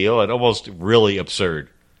a big deal and almost really absurd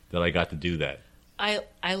that I got to do that. I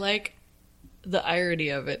like the irony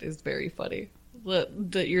of it is very funny.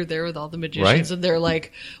 That you're there with all the magicians, Right? and they're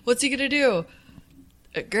like, "What's he gonna do?"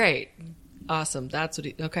 Great, awesome. That's what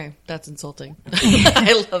okay. That's insulting.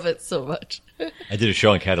 I love it so much. I did a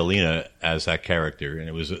show in Catalina as that character, and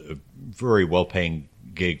it was a very well-paying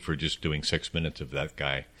gig for just doing 6 minutes of that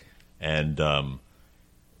guy. And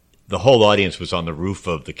the whole audience was on the roof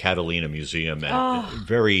of the Catalina Museum, and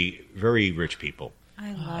very, very rich people.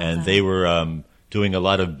 I love And that. they were doing a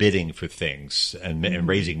lot of bidding for things and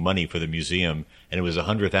raising money for the museum. And it was the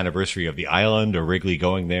 100th anniversary of the island or Wrigley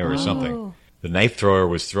going there or something. The knife thrower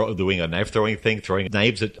was doing a knife throwing thing, throwing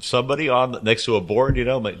knives at somebody next to a board,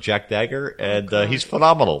 like Jack Dagger, and he's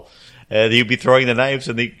phenomenal. And he'd be throwing the knives,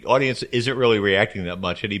 and the audience isn't really reacting that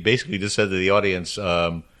much. And he basically just said to the audience,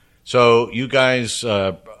 so you guys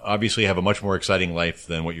obviously have a much more exciting life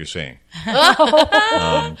than what you're seeing.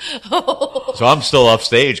 So I'm still off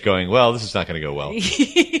stage going, well, this is not going to go well.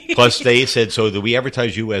 Plus, they said, so do we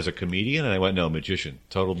advertise you as a comedian? And I went, no, magician.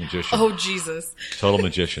 Total magician. Oh, Jesus. Total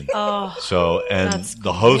magician. So, and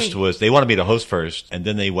the host was, they wanted me to host first, and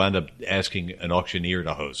then they wound up asking an auctioneer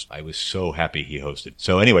to host. I was so happy he hosted.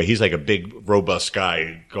 So anyway, he's like a big, robust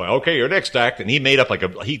guy going, okay, your next act. And he made up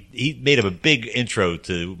he made up a big intro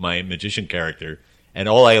to my magician character. And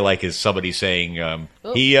all I like is somebody saying,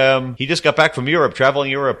 he just got back from Europe, traveling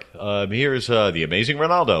Europe. Here's the amazing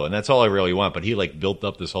Ronaldo. And that's all I really want. But he like built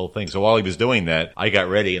up this whole thing. So while he was doing that, I got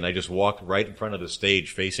ready and I just walked right in front of the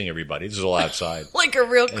stage facing everybody. This is all outside. Like a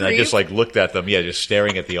real creep. And I just like looked at them, just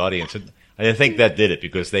staring at the audience. And I think that did it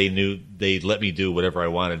because they knew they'd let me do whatever I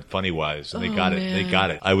wanted funny wise. And they got it. They got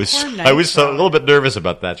it. I was a little bit nervous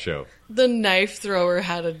about that show. The knife thrower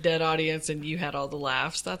had a dead audience and you had all the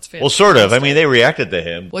laughs. That's fantastic. Well, sort of. I mean, they reacted to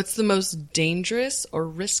him. What's the most dangerous or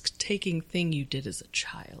risk-taking thing you did as a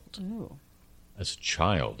child? Ooh. As a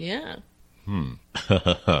child? Yeah.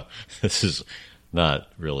 This is not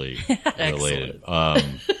really related.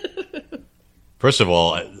 First of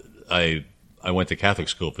all, I went to Catholic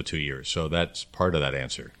school for 2 years, so that's part of that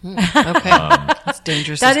answer. Okay. That's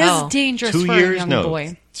dangerous That as hell. is dangerous 2 for years? a young No,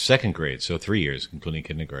 boy. second grade, so 3 years, including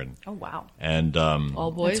kindergarten. Oh, wow. And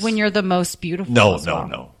All boys? It's when you're the most beautiful. no, as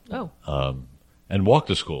well. no. Oh. And walk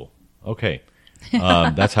to school. Okay.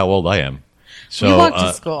 That's how old I am. So We walked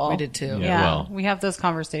to school. We did too. Yeah, well, we have those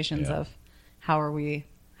conversations of how are we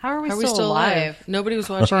Are we still alive? Nobody was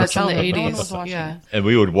watching us in the childhood. No one 80s. was watching Yeah. us. and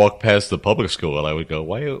we would walk past the public school, and I would go,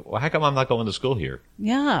 how come I'm not going to school here?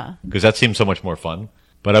 Yeah. Because that seemed so much more fun.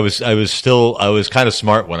 But I was kind of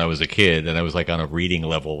smart when I was a kid, and I was like on a reading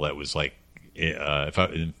level that was like,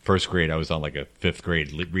 in first grade, I was on like a fifth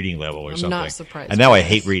grade reading level or I'm something. not surprised And now by I this.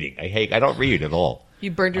 hate reading. I don't read at all. You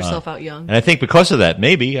burned yourself out young. And I think because of that,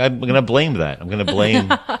 maybe I'm going to blame that. I'm going to blame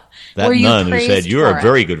that Were you nun who said, praised you're for a it?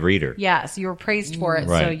 very good reader. Yes, you were praised for it,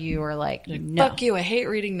 so Right. you were like, no. Fuck you, I hate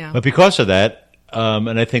reading now. But because of that,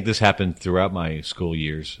 and I think this happened throughout my school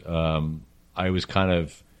years, I was kind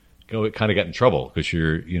of got in trouble because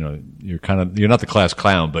you're not the class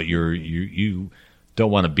clown, but you don't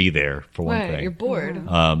want to be there for one Right, thing. you're bored.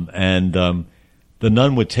 The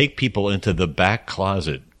nun would take people into the back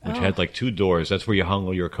closet, which had like two doors. That's where you hung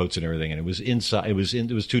all your coats and everything. And it was inside. It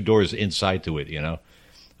was two doors inside to it,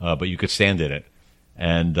 but you could stand in it.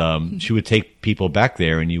 And she would take people back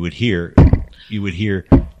there, and you would hear,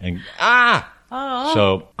 and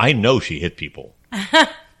So I know she hit people,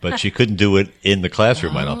 but she couldn't do it in the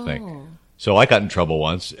classroom. I don't think. So I got in trouble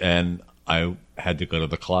once, and I had to go to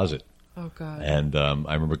the closet. Oh, God. And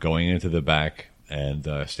I remember going into the back and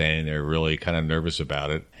standing there really kind of nervous about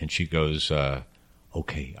it. And she goes,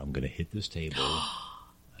 okay, I'm going to hit this table,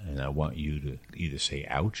 and I want you to either say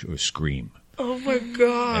ouch or scream. Oh, my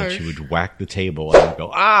God. And she would whack the table, and I would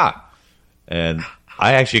go, ah! And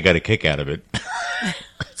I actually got a kick out of it.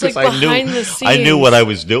 It's like behind the scenes. I knew what I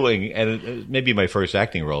was doing, and it may be my first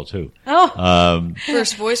acting role, too.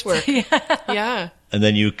 First voice work. Yeah. And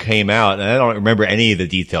then you came out, and I don't remember any of the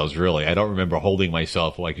details, really. I don't remember holding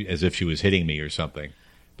myself like as if she was hitting me or something.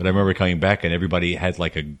 But I remember coming back, and everybody had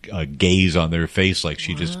like a gaze on their face like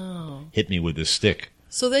she just hit me with a stick.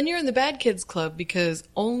 So then you're in the bad kids club because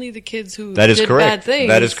only the kids who That is did correct. bad things.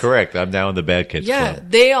 That is correct. I'm now in the bad kids Yeah, club.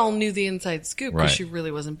 they all knew the inside scoop because Right. she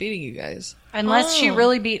really wasn't beating you guys. Unless she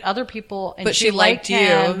really beat other people and But she she liked you,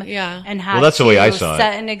 him yeah. and had Well, that's the way to I saw it.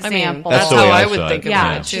 set an I example. mean, That's that's the how way I I would saw think it.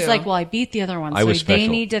 about yeah, it, too. she's like, well, I beat the other one, I so was they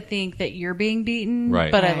special. need to think that you're being beaten,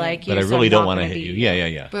 Right. but I Right. like you. But I so really I'm don't not want to gonna hit you. beat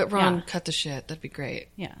Yeah. But Ron, Yeah. cut the shit. That'd be great.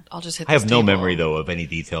 Yeah. I'll just hit I have this no table. memory, though, of any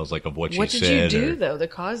details like of what What she did said. you do, or- though,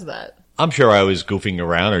 that caused that? I'm sure I was goofing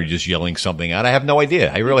around or just yelling something out. I have no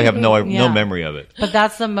idea. I really have no Yeah. memory of it. But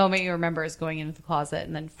that's the moment you remember is going into the closet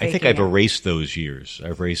and then faking I think I've it. erased those years.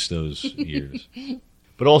 I've erased those years.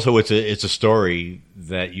 But also, it's a story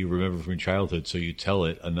that you remember from childhood, so you tell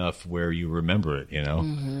it enough where you remember it.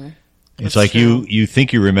 It's That's like true. you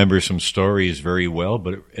think you remember some stories very well,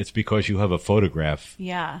 but it's because you have a photograph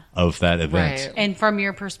Yeah. of that event. Right. And from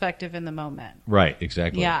your perspective in the moment. Right,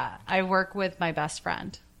 exactly. Yeah. I work with my best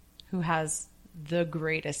friend who has the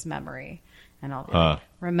greatest memory. And I'll be like,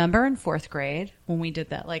 remember in fourth grade when we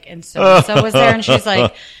did that? Like, and so was there. And she's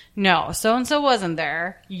like, no, so-and-so wasn't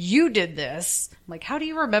there. You did this. I'm like, how do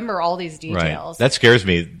you remember all these Right. details? That scares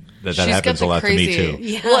me. That She's happens got a the lot crazy- to me too.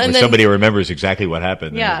 Yeah. Well, and when then- somebody remembers exactly what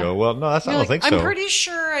happened, Yeah. and you go, "Well, no, I You're don't like, think so." I'm pretty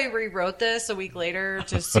sure I rewrote this a week later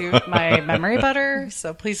to suit my memory better.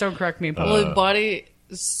 So please don't correct me. Paul. Well, body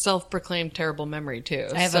self-proclaimed terrible memory, too.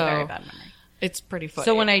 I have so a very bad memory. It's pretty funny.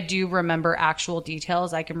 So when I do remember actual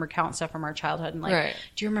details, I can recount stuff from our childhood and like, Right.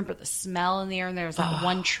 do you remember the smell in the air? And there was that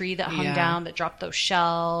one tree that hung yeah. down that dropped those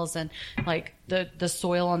shells, and like the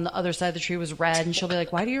soil on the other side of the tree was red. And she'll be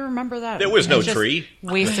like, why do you remember that? There was And no it's just tree.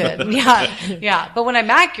 Wasted. Yeah. But when I'm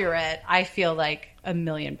accurate, I feel like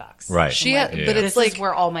 $1,000,000. Right. She Like, had, but this it's like is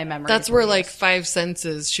where all my memories. that's where were like used. 5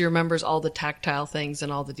 senses. She remembers all the tactile things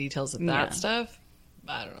and all the details of that Yeah. stuff.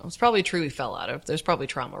 I don't know. It's probably true we fell out of. There's probably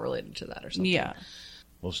trauma related to that or something. Yeah.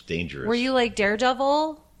 Most dangerous. Were you like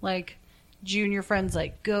Daredevil? Like, did you and your friends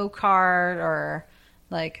like go kart or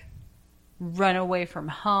like run away from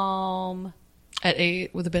home? At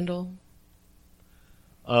 8 with a bindle.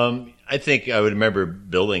 I think I would remember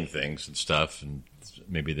building things and stuff, and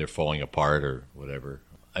maybe they're falling apart or whatever.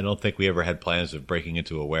 I don't think we ever had plans of breaking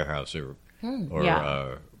into a warehouse or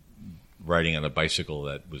Yeah. riding on a bicycle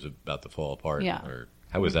that was about to fall apart. Yeah. Or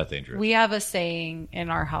how was that dangerous? We have a saying in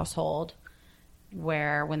our household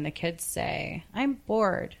where when the kids say, I'm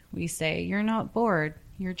bored, we say, you're not bored,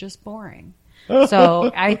 you're just boring.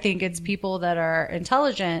 So I think it's people that are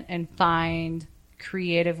intelligent and find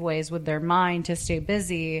creative ways with their mind to stay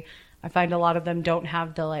busy. I find a lot of them don't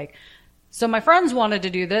have the like, so my friends wanted to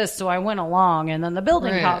do this, so I went along, and then the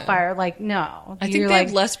building Right. caught fire. Like, no. I think You're they like,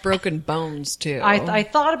 have less broken bones too. I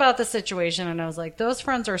thought about the situation, and I was like, those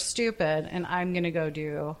friends are stupid, and I'm going to go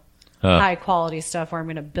do high quality stuff where I'm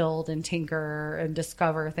going to build and tinker and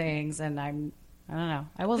discover things. And I don't know.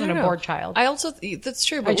 I wasn't I don't a know. bored child. I also that's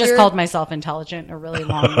true. But I just we're- called myself intelligent a really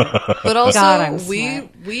long way. But also, God, I'm we smart.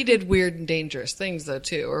 we did weird and dangerous things though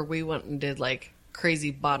too, or we went and did like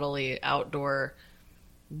crazy bodily outdoor,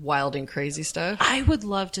 wild and crazy stuff. I would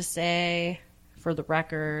love to say, for the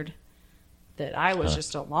record, that I was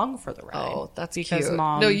just along for the ride. Oh, that's because cute.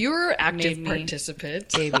 Mom No, you were active made me participant.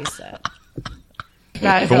 babysit.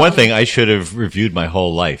 For one thing, I should have reviewed my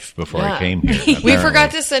whole life before Yeah. I came here. We apparently.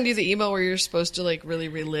 forgot to send you the email where you're supposed to like really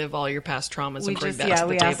relive all your past traumas We and bring just- that yeah, to the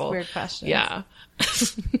we asked table. weird questions. Yeah.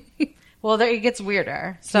 Well, there it gets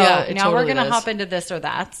weirder. So Yeah, it now we're totally going to does. hop into this or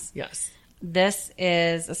that's. Yes. This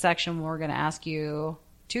is a section where we're going to ask you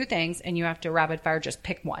 2 things, and you have to rapid fire just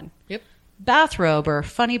pick one. Yep. Bathrobe or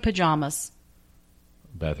funny pajamas?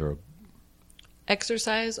 Bathrobe,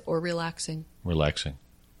 Exercise or relaxing. relaxing,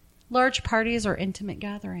 Large parties or intimate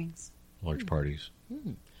gatherings? large parties.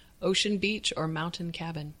 Ocean beach or mountain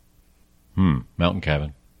cabin. Mountain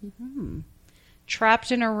cabin.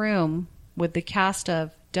 Trapped in a room with the cast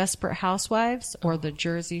of Desperate Housewives or The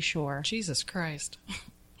Jersey Shore? Jesus Christ.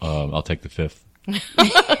 I'll take the 5th.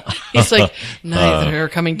 He's like, neither are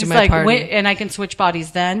coming to He's my like, party. wait, and I can switch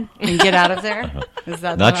bodies then and get out of there? Is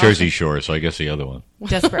that Not the Jersey Shore, so I guess the other one.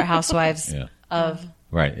 option? Desperate Housewives Yeah. of...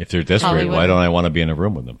 Right. If they're desperate, Hollywood. why don't I want to be in a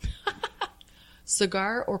room with them?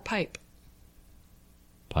 Cigar or pipe?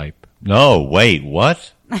 Pipe. No, wait,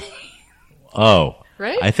 what? Oh.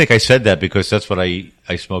 Right? I think I said that because that's what I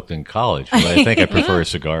smoked in college. But I think I prefer a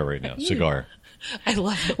cigar right now. Cigar. I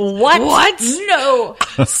love it. What? What? No.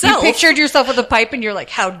 You pictured yourself with a pipe and you're like,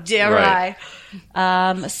 how dare Right.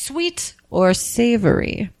 I? Sweet or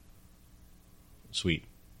savory? Sweet.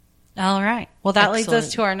 All right. Well, that leads us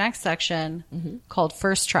Excellent. to our next section called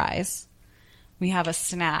First Tries. We have a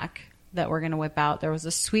snack that we're going to whip out. There was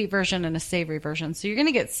a sweet version and a savory version. So you're going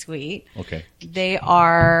to get sweet. Okay.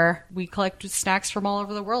 We collect snacks from all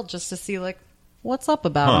over the world just to see, like, what's up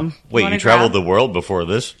about them. Wait, you traveled the world before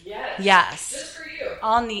this? Yes. Just for you.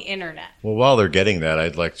 On the internet. Well, while they're getting that,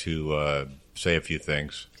 I'd like to say a few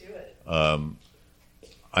things. Do it.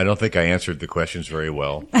 I don't think I answered the questions very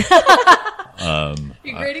well.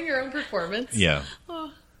 You're grading your own performance? Yeah.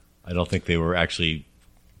 I don't think they were actually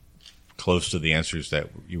close to the answers that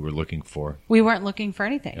you were looking for. We weren't looking for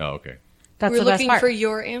anything. Oh, okay. That's We're the best looking part. for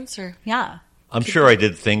your answer. Yeah. I'm sure I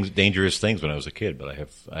did dangerous things when I was a kid, but I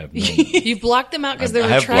have no. You blocked them out because they I were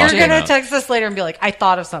have You're blocked tragic. them going to out. text us later and be like, I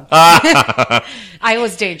thought of something. I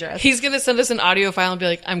was dangerous. He's going to send us an audio file and be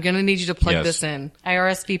like, I'm going to need you to plug Yes. this in. I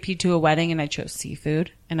RSVP'd to a wedding and I chose seafood,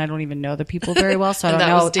 and I don't even know the people very well, so I And don't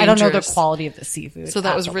that know. was I don't know the dangerous. quality of the seafood. So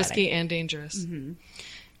that at was the risky wedding. and dangerous.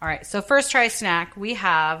 All right. So first try snack, we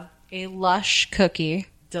have a Lush cookie.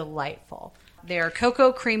 Delightful. They are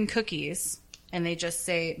cocoa cream cookies, and they just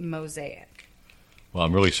say mosaic. Well,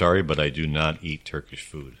 I'm really sorry, but I do not eat Turkish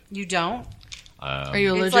food. You don't? Are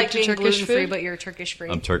you It's allergic like to being Turkish gluten-free, food? but you're Turkish free.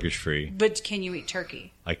 I'm Turkish free. But can you eat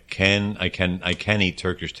turkey? I can eat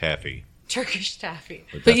Turkish taffy. Turkish taffy.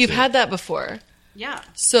 But that's you've it. had that before. Yeah.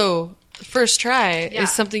 So first try Yeah.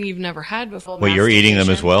 is something you've never had before. Wait, you're eating them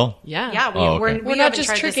as well? Yeah. Yeah, We're we not haven't just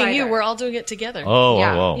tried this tricking you. either. We're all doing it together. Oh,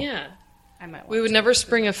 Yeah. oh, oh. Yeah. I might. We want would to. never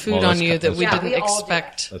spring a food Well, on that's you ki- that we that's- didn't we all do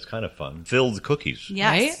expect. That's kind of fun. Filled cookies.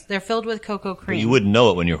 Yes, Right? they're filled with cocoa But cream. you wouldn't know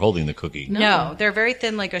it when you're holding the cookie. No, they're very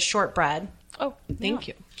thin, like a shortbread. Oh, thank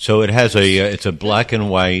you. So it has it's a black and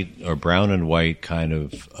white or brown and white kind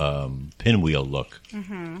of pinwheel look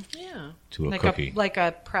Yeah. to a Like cookie. like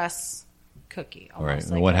a press cookie. All right. almost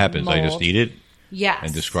And like what a happens? I just mold. eat it Yes.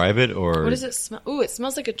 and describe it, or What does it smell? Ooh, it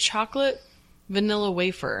smells like a chocolate vanilla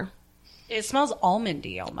wafer. It smells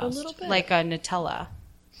almondy almost. little bit. Like a Nutella.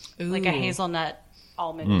 Like a Ooh. hazelnut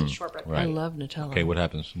almond shortbread. right. I love Nutella. Okay, what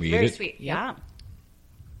happens? We Very eat it. sweet. Yep.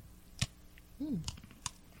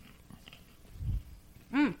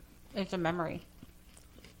 Yeah. It's a memory.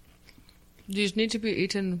 These need to be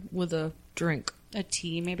eaten with a drink. A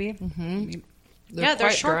tea, maybe. They're Yeah, they're quite dry.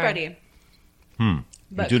 shortbready. You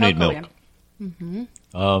do need milk.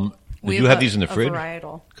 We Did you have these in the a fridge?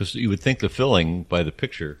 varietal. Because you would think the filling by the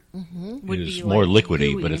picture Would is be more like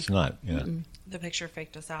liquidy, gooey. but it's not. Yeah. The picture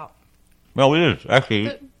faked us out. Well, it is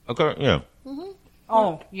actually. Okay, yeah.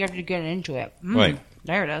 Oh, you have to get into it. Right.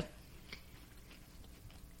 There it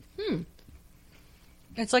is.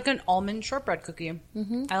 It's like an almond shortbread cookie.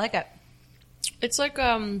 I like it. It's like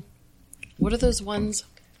what are those ones?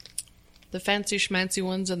 The fancy schmancy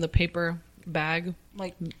ones in the paper bag.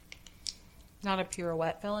 Like, not a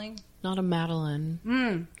pirouette filling. Not a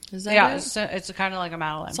Madeleine. Is that Yeah, it? it's kind of like a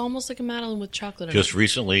Madeleine. It's almost like a Madeleine with chocolate in Just it.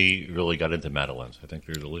 recently, really got into Madeleines. I think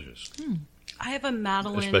they're delicious, I have a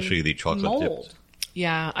Madeleine especially the chocolate mold. dipped.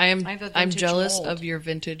 Yeah, I have a I'm vintage jealous mold. of your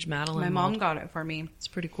vintage Madeleine. My mom mold. got it for me, It's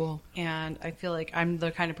pretty cool. and I feel like I'm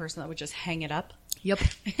the kind of person that would just hang it up. Yep.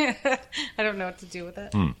 I don't know what to do with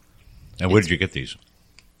it. And where did you get these?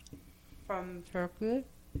 From Turkey.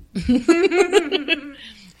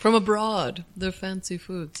 From abroad, they're fancy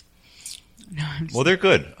foods. Well, they're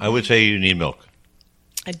good. I would say you need milk.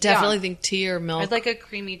 I definitely think tea or milk I'd like a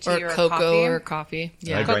creamy tea or or, cocoa a coffee. or coffee. I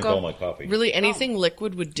Yeah. drank Cocoa. all my coffee. Really, anything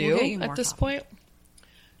liquid would do We'll get you more at this coffee. point.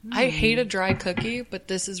 I hate a dry cookie, but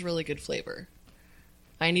this is really good flavor.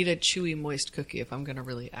 I need a chewy, moist cookie if I'm going to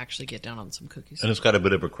really actually get down on some cookies. And it's got a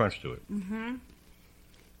bit of a crunch to it. Mm-hmm.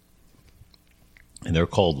 And they're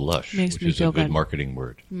called Lush, Makes which me is a feel good good. marketing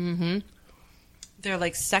word. They're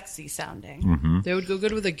like sexy sounding. They would go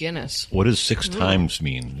good with a Guinness. What does 6 times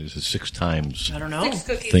mean? Is it 6 times I don't know. 6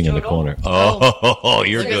 cookies thing in the total. corner? Oh,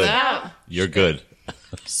 you're Look at good. that. You're good.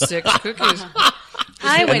 6 cookies.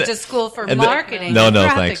 I went to school for And marketing. no, and no,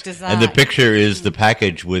 graphic thanks. Design. And the picture is the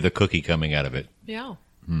package with a cookie coming out of it Yeah.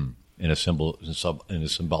 in a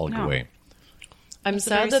symbolic No. way. I'm It's a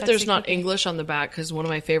very sad that there's sexy not cookie. English on the back because one of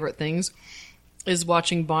my favorite things is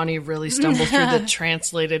watching Bonnie really stumble through the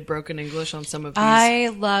translated broken English on some of these. I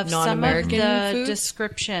love some of non-American the foods.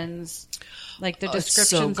 descriptions. Like the Oh, it's so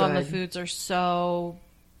descriptions on the good. foods are so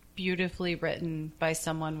beautifully written by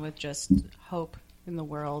someone with just hope in the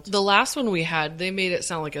world. The last one we had, they made it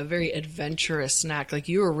sound like a very adventurous snack. Like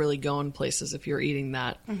you were really going places if you were eating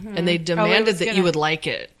that. And they demanded was that you gonna- would like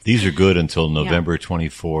it. These are good until November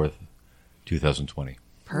 24th, 2020.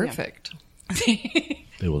 Perfect.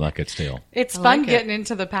 They will not get stale. It's I fun like it. getting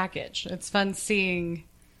into the package. It's fun seeing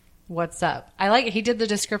what's up. I like it. He did the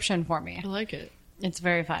description for me. I like it. It's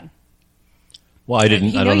very fun. Well, I didn't.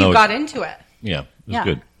 He I know don't know. you got into it. Yeah, it was Yeah,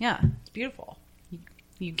 good. yeah, it's beautiful.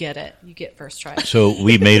 You get it. You get first try. So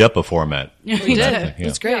we made up a format. We did. Yeah.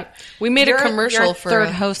 It's great. We made You're a commercial you're for third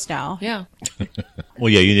a- host now. Yeah, Well,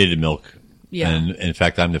 yeah, you needed milk. Yeah. And in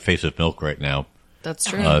fact, I'm the face of milk right now. that's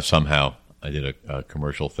true. Somehow, I did a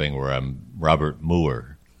commercial thing where I'm Robert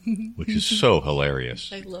Moore, which is so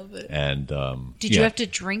hilarious. I love it. And Did you have to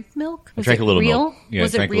drink milk? I drank it a little real? milk. Yeah,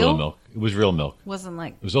 Was I drank it real? a little milk. It was real milk. Wasn't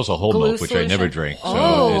like. It was also whole Glue milk, which I never solution? drink. So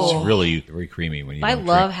Oh. it's really very creamy when you I don't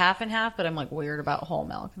love drink. half and half, but I'm like weird about whole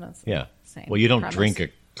milk. And that's Yeah. same Well, you don't premise. drink a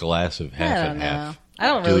glass of half I don't and know. half. I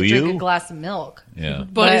don't Do really drink you? a glass of milk. Yeah.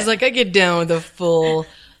 But he's But- like, I get down with a full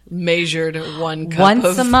measured 1 cup Once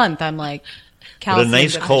of a month, I'm like But a calcium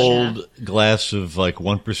nice deficient. cold glass of like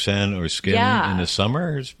 1% or skim Yeah. in the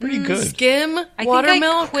summer is pretty good. skim I think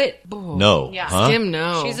watermilk. I quit. No. Yeah. Huh? Skim,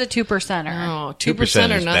 no. She's a 2%er. Oh, 2%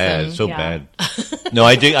 2% or is nothing. bad. So Yeah. bad. No,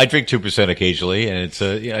 I drink 2% occasionally, and it's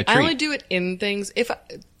a treat. I only do it in things if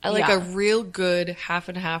I like Yeah. a real good half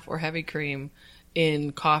and half or heavy cream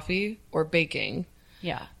in coffee or baking.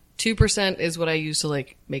 Yeah. 2% is what I use to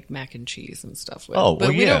like make mac and cheese and stuff with. Oh, but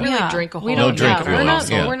well, we don't yeah. really Yeah. drink a whole We No don't drink yeah, really, we're not,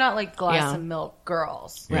 yeah. we're not like glass Yeah. of milk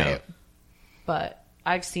girls. Yeah. Right. But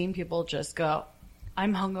I've seen people just go,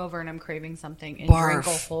 I'm hungover and I'm craving something and Barf. drink a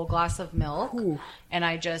full glass of milk. And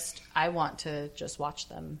I want to just watch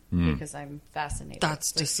them because I'm fascinated.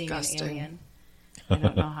 That's with seeing an disgusting. alien. I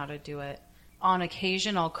don't know how to do it. On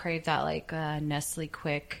occasion, I'll crave that like Nestle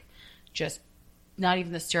Quick just not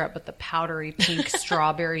even the syrup, but the powdery pink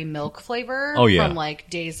strawberry milk flavor Oh, yeah. from like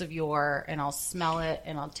days of yore, and I'll smell it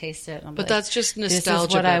and I'll taste it. And I'm But like, that's just this nostalgia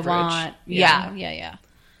is what beverage. I want. Yeah.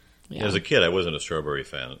 Yeah. As a kid, I wasn't a strawberry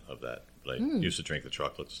fan of that. But I used to drink the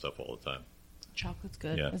chocolate stuff all the time. Chocolate's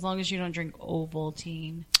good. Yeah. As long as you don't drink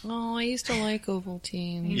Ovaltine. Oh, I used to like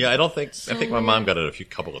Ovaltine. Yeah, I think my mom got it a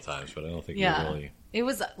couple of times, but I don't think we Yeah. really. It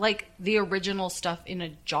was like the original stuff in a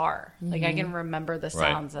jar. Like I can remember the Right.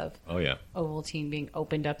 sounds of Oh yeah, Ovaltine being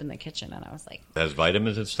opened up in the kitchen, and I was like, it has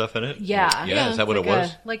vitamins and stuff in it. yeah. Yeah, is that what like it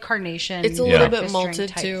was? like carnation. It's a little bit breakfast drink malted,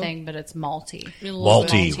 type too. thing, but it's malty. A little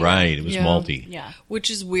bit Malty, right? It was Yeah. malty. Yeah. Which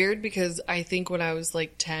is weird because I think when I was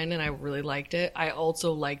like 10 and I really liked it, I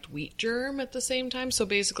also liked wheat germ at the same time. So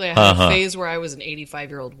basically, I had a phase where I was an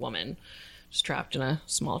 85-year-old woman just trapped in a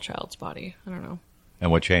small child's body. I don't know. And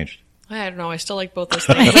what changed? I don't know. I still like both those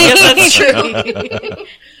things. I guess that's true.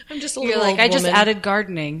 I'm just a You're little like, old I just woman. added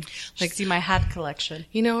gardening. Like, see my hat collection.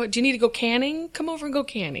 You know, do you need to go canning? Come over and go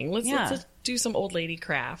canning. Let's Yeah. let's do some old lady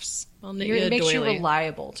crafts. I'll knit It you a makes you doily.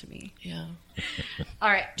 reliable to me. Yeah. All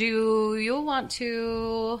right. Do you want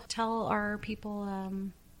to tell our people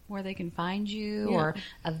where they can find you or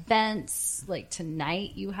events? Like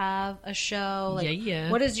tonight you have a show. Like, Yeah.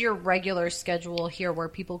 What is your regular schedule here where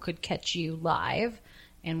people could catch you live?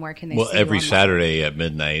 And where can they Well, see every you online? Saturday at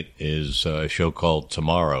midnight is a show called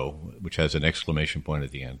Tomorrow, which has an exclamation point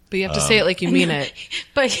at the end. But you have to say it like you mean it.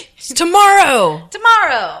 But It's tomorrow!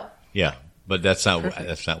 tomorrow. Yeah, but that's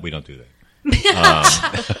not. We don't do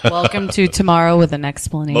that. Welcome to Tomorrow with an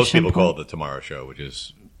explanation. Most people call point. it the Tomorrow Show, which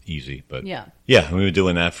is easy. But Yeah. we've been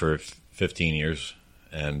doing that for 15 years,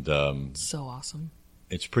 and So awesome.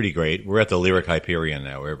 it's pretty great. We're at the Lyric Hyperion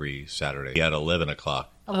now every Saturday at 11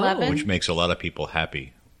 o'clock, 11. which makes a lot of people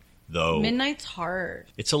happy. Though Midnight's hard.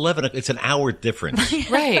 it's 11. It's an hour difference.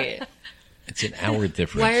 Right. It's an hour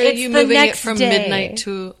difference. Why are It's you the moving it next from day. midnight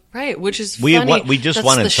to right? Which is we funny. we just That's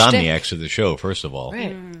want the insomniacs shtick. of the show. First of all,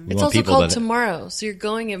 Right. We It's want also people called that- tomorrow. So you're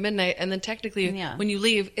going at midnight, and then technically, Yeah. when you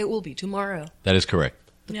leave, it will be tomorrow. That is correct.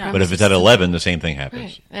 Yeah. But if it's at 11, the same thing happens.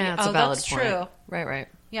 Right. Yeah, that's Oh, a valid that's point. true. Right.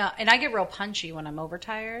 Yeah, and I get real punchy when I'm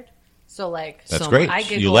overtired. So like, That's So great. I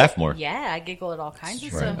giggle. You laugh more. Yeah, I giggle at all kinds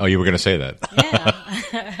of Right. stuff. Oh, you were going to say that.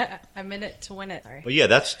 Yeah, I'm in it to win it. Sorry. But yeah,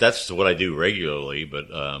 that's what I do regularly. But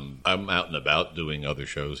I'm out and about doing other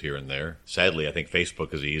shows here and there. Sadly, I think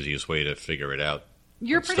Facebook is the easiest way to figure it out.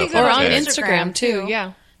 You're Put pretty stuff good Or on on Okay. Instagram, too.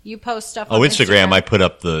 Yeah. You post stuff. Oh, on Instagram, I put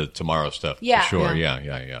up the Tomorrow stuff. Yeah. For sure.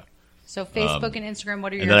 Yeah. So Facebook and Instagram.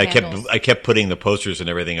 What are your And then handles? I kept putting the posters and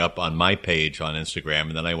everything up on my page on Instagram.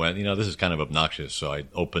 And then I went, this is kind of obnoxious. So I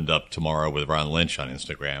opened up Tomorrow with Ron Lynch on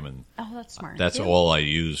Instagram, and Oh, that's smart. that's all I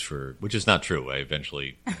use for. Which is not true. I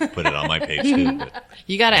eventually put it on my page too. But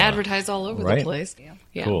You got to advertise all over Right. the place.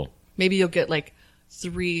 Yeah. Cool. Maybe you'll get like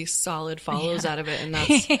 3 solid follows out of it, and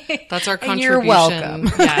that's our contribution. And you're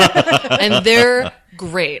welcome. Yeah. And they're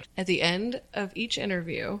great. At the end of each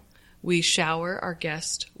interview, we shower our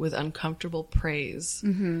guest with uncomfortable praise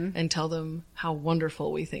and tell them how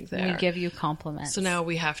wonderful we think they we are. give you compliments. So now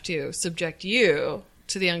we have to subject you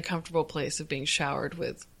to the uncomfortable place of being showered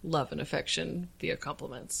with love and affection via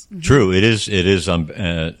compliments. True, it is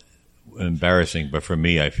embarrassing, but for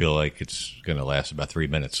me, I feel like it's going to last about 3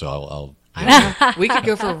 minutes. So I'll I don't know. We could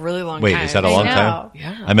go for a really long wait. time. Is that a I long know. time?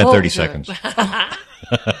 Yeah. I meant Well, 30 seconds.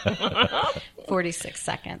 46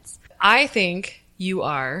 seconds. I think you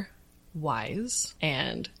are wise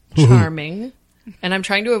and charming. And I'm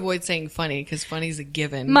trying to avoid saying funny because funny's a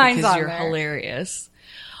given Mine's because on you're there. hilarious.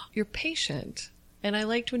 You're patient. And I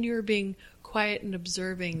liked when you were being quiet and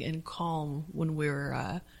observing and calm when we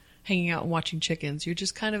were hanging out and watching chickens. You're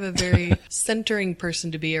just kind of a very centering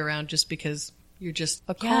person to be around just because you're just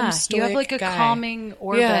a calm, Yeah, stoic you have like a guy. calming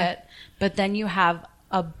orbit, Yeah. but then you have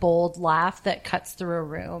a bold laugh that cuts through a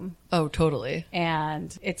room. Oh, totally.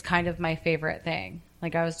 And it's kind of my favorite thing.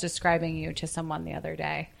 Like I was describing you to someone the other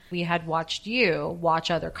day. We had watched you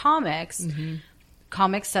watch other comics.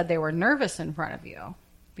 Comics said they were nervous in front of you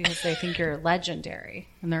because they think you're legendary,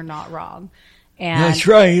 and they're not wrong. And That's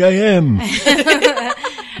right, I am.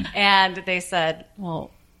 and they said,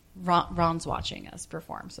 well, Ron's watching us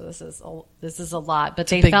perform, so this is a lot. But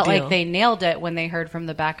they big felt deal. like they nailed it when they heard from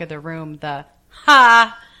the back of the room the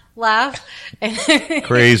ha laugh.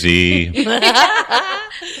 Crazy.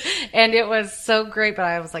 And it was so great, but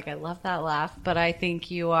I was like, I love that laugh. But I think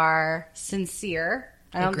you are sincere.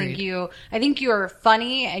 I don't think Agreed. I think you are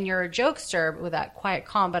funny and you're a jokester with that quiet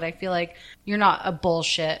calm, but I feel like you're not a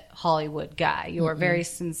bullshit Hollywood guy. You are very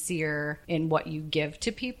sincere in what you give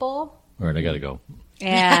to people. All right, I got to go.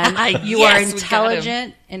 And you Yes, are we got him.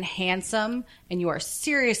 intelligent and handsome, and you are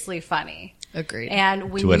seriously funny. Agreed.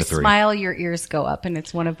 And when 2 out you of 3. smile, your ears go up, and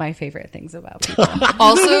it's one of my favorite things about people.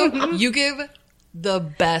 Also, you give the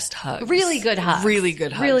best hugs. Really good hugs. Really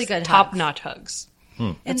good hugs. Really good Top-notch hugs.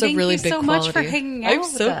 And That's a thank really you big so quality. much for hanging out I'm with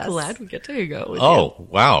so us. glad we get to hang out with you. Oh,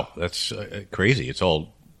 wow. That's crazy. It's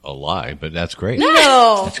all a lie, but that's great.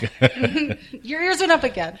 No. Your ears went up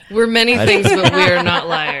again. We're many things, but we are not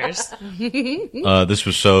liars. This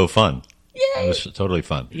was so fun. Yay. It was totally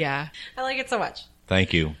fun. Yeah. I like it so much.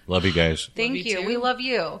 Thank you. Love you guys. Thank you you. too. We love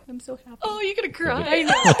you. I'm so happy. Oh, you're going to cry. I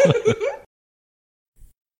know.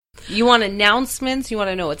 You want announcements? You want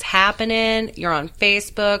to know what's happening? You're on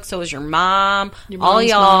Facebook. So is your mom. Your All mom's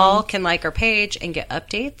y'all mom. can like our page and get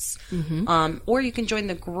updates. Or you can join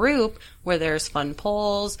the group where there's fun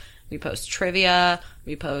polls. We post trivia.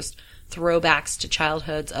 We post throwbacks to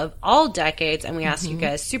childhoods of all decades. And we ask you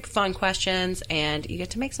guys super fun questions. And you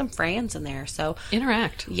get to make some friends in there. So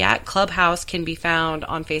Interact. yeah, Clubhouse can be found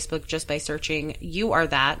on Facebook just by searching You Are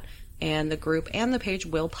That. And the group and the page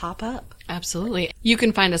will pop up. Absolutely. You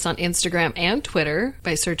can find us on Instagram and Twitter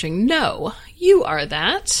by searching No, You Are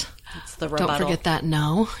That. That's the rebuttal. Don't forget that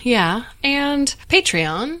no. Yeah. And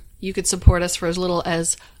Patreon. You could support us for as little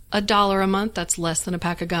as $1 a month. That's less than a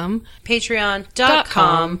pack of gum.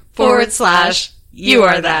 Patreon.com/You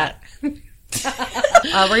Are That.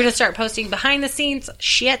 We're going to start posting behind the scenes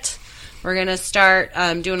shit. We're going to start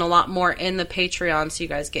doing a lot more in the Patreon so you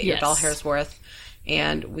guys get your Yes. doll hair's worth.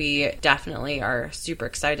 And we definitely are super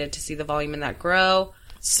excited to see the volume in that grow.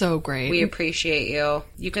 So great. We appreciate you.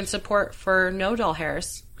 You can support for no doll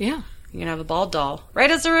hairs. Yeah. You can have a bald doll.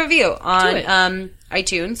 Write us a review on it.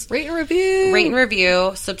 iTunes. Rate and review. Rate and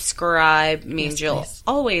review. Subscribe. Means you'll please.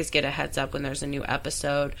 always get a heads up when there's a new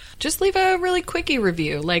episode. Just leave a really quickie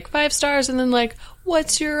review, like 5 stars, and then like,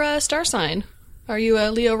 what's your star sign? Are you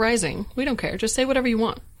a Leo rising? We don't care. Just say whatever you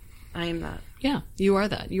want. I am that. Yeah, you are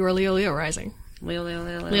that. You are Leo rising. Leo, Leo,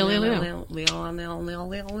 Leo, Leo, Leo, Leo. Leo, Leo, Leo, Leo, Leo,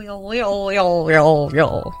 Leo, Leo, Leo, Leo,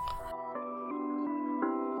 Leo.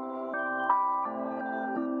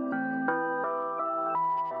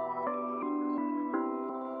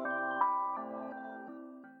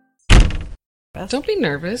 Don't be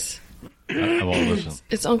nervous. I won't listen.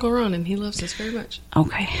 It's Uncle Ron, and he loves us very much.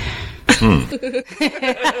 Okay.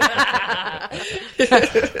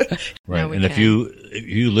 Right. we And if can.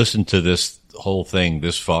 you listen to this whole thing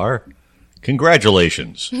this far,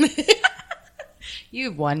 congratulations.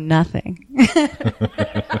 You've won nothing.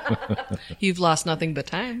 You've lost nothing but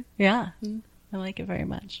time. Yeah. I like it very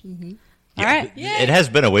much. All right. It has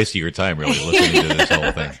been a waste of your time, really, listening to this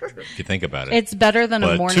whole thing, if you think about it. It's better than a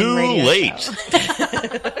but morning too radio late. show.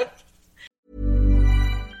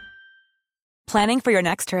 Planning for your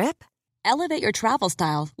next trip? Elevate your travel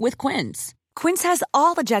style with Quince. Quince has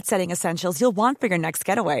all the jet-setting essentials you'll want for your next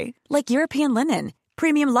getaway, like European linen,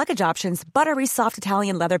 premium luggage options, buttery soft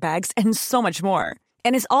Italian leather bags, and so much more.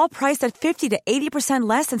 And is all priced at 50 to 80%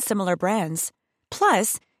 less than similar brands.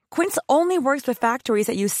 Plus, Quince only works with factories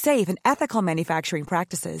that use safe and ethical manufacturing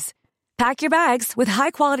practices. Pack your bags with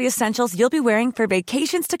high-quality essentials you'll be wearing for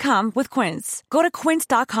vacations to come with Quince. Go to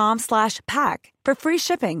quince.com/pack for free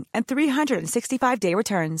shipping and 365-day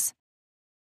returns.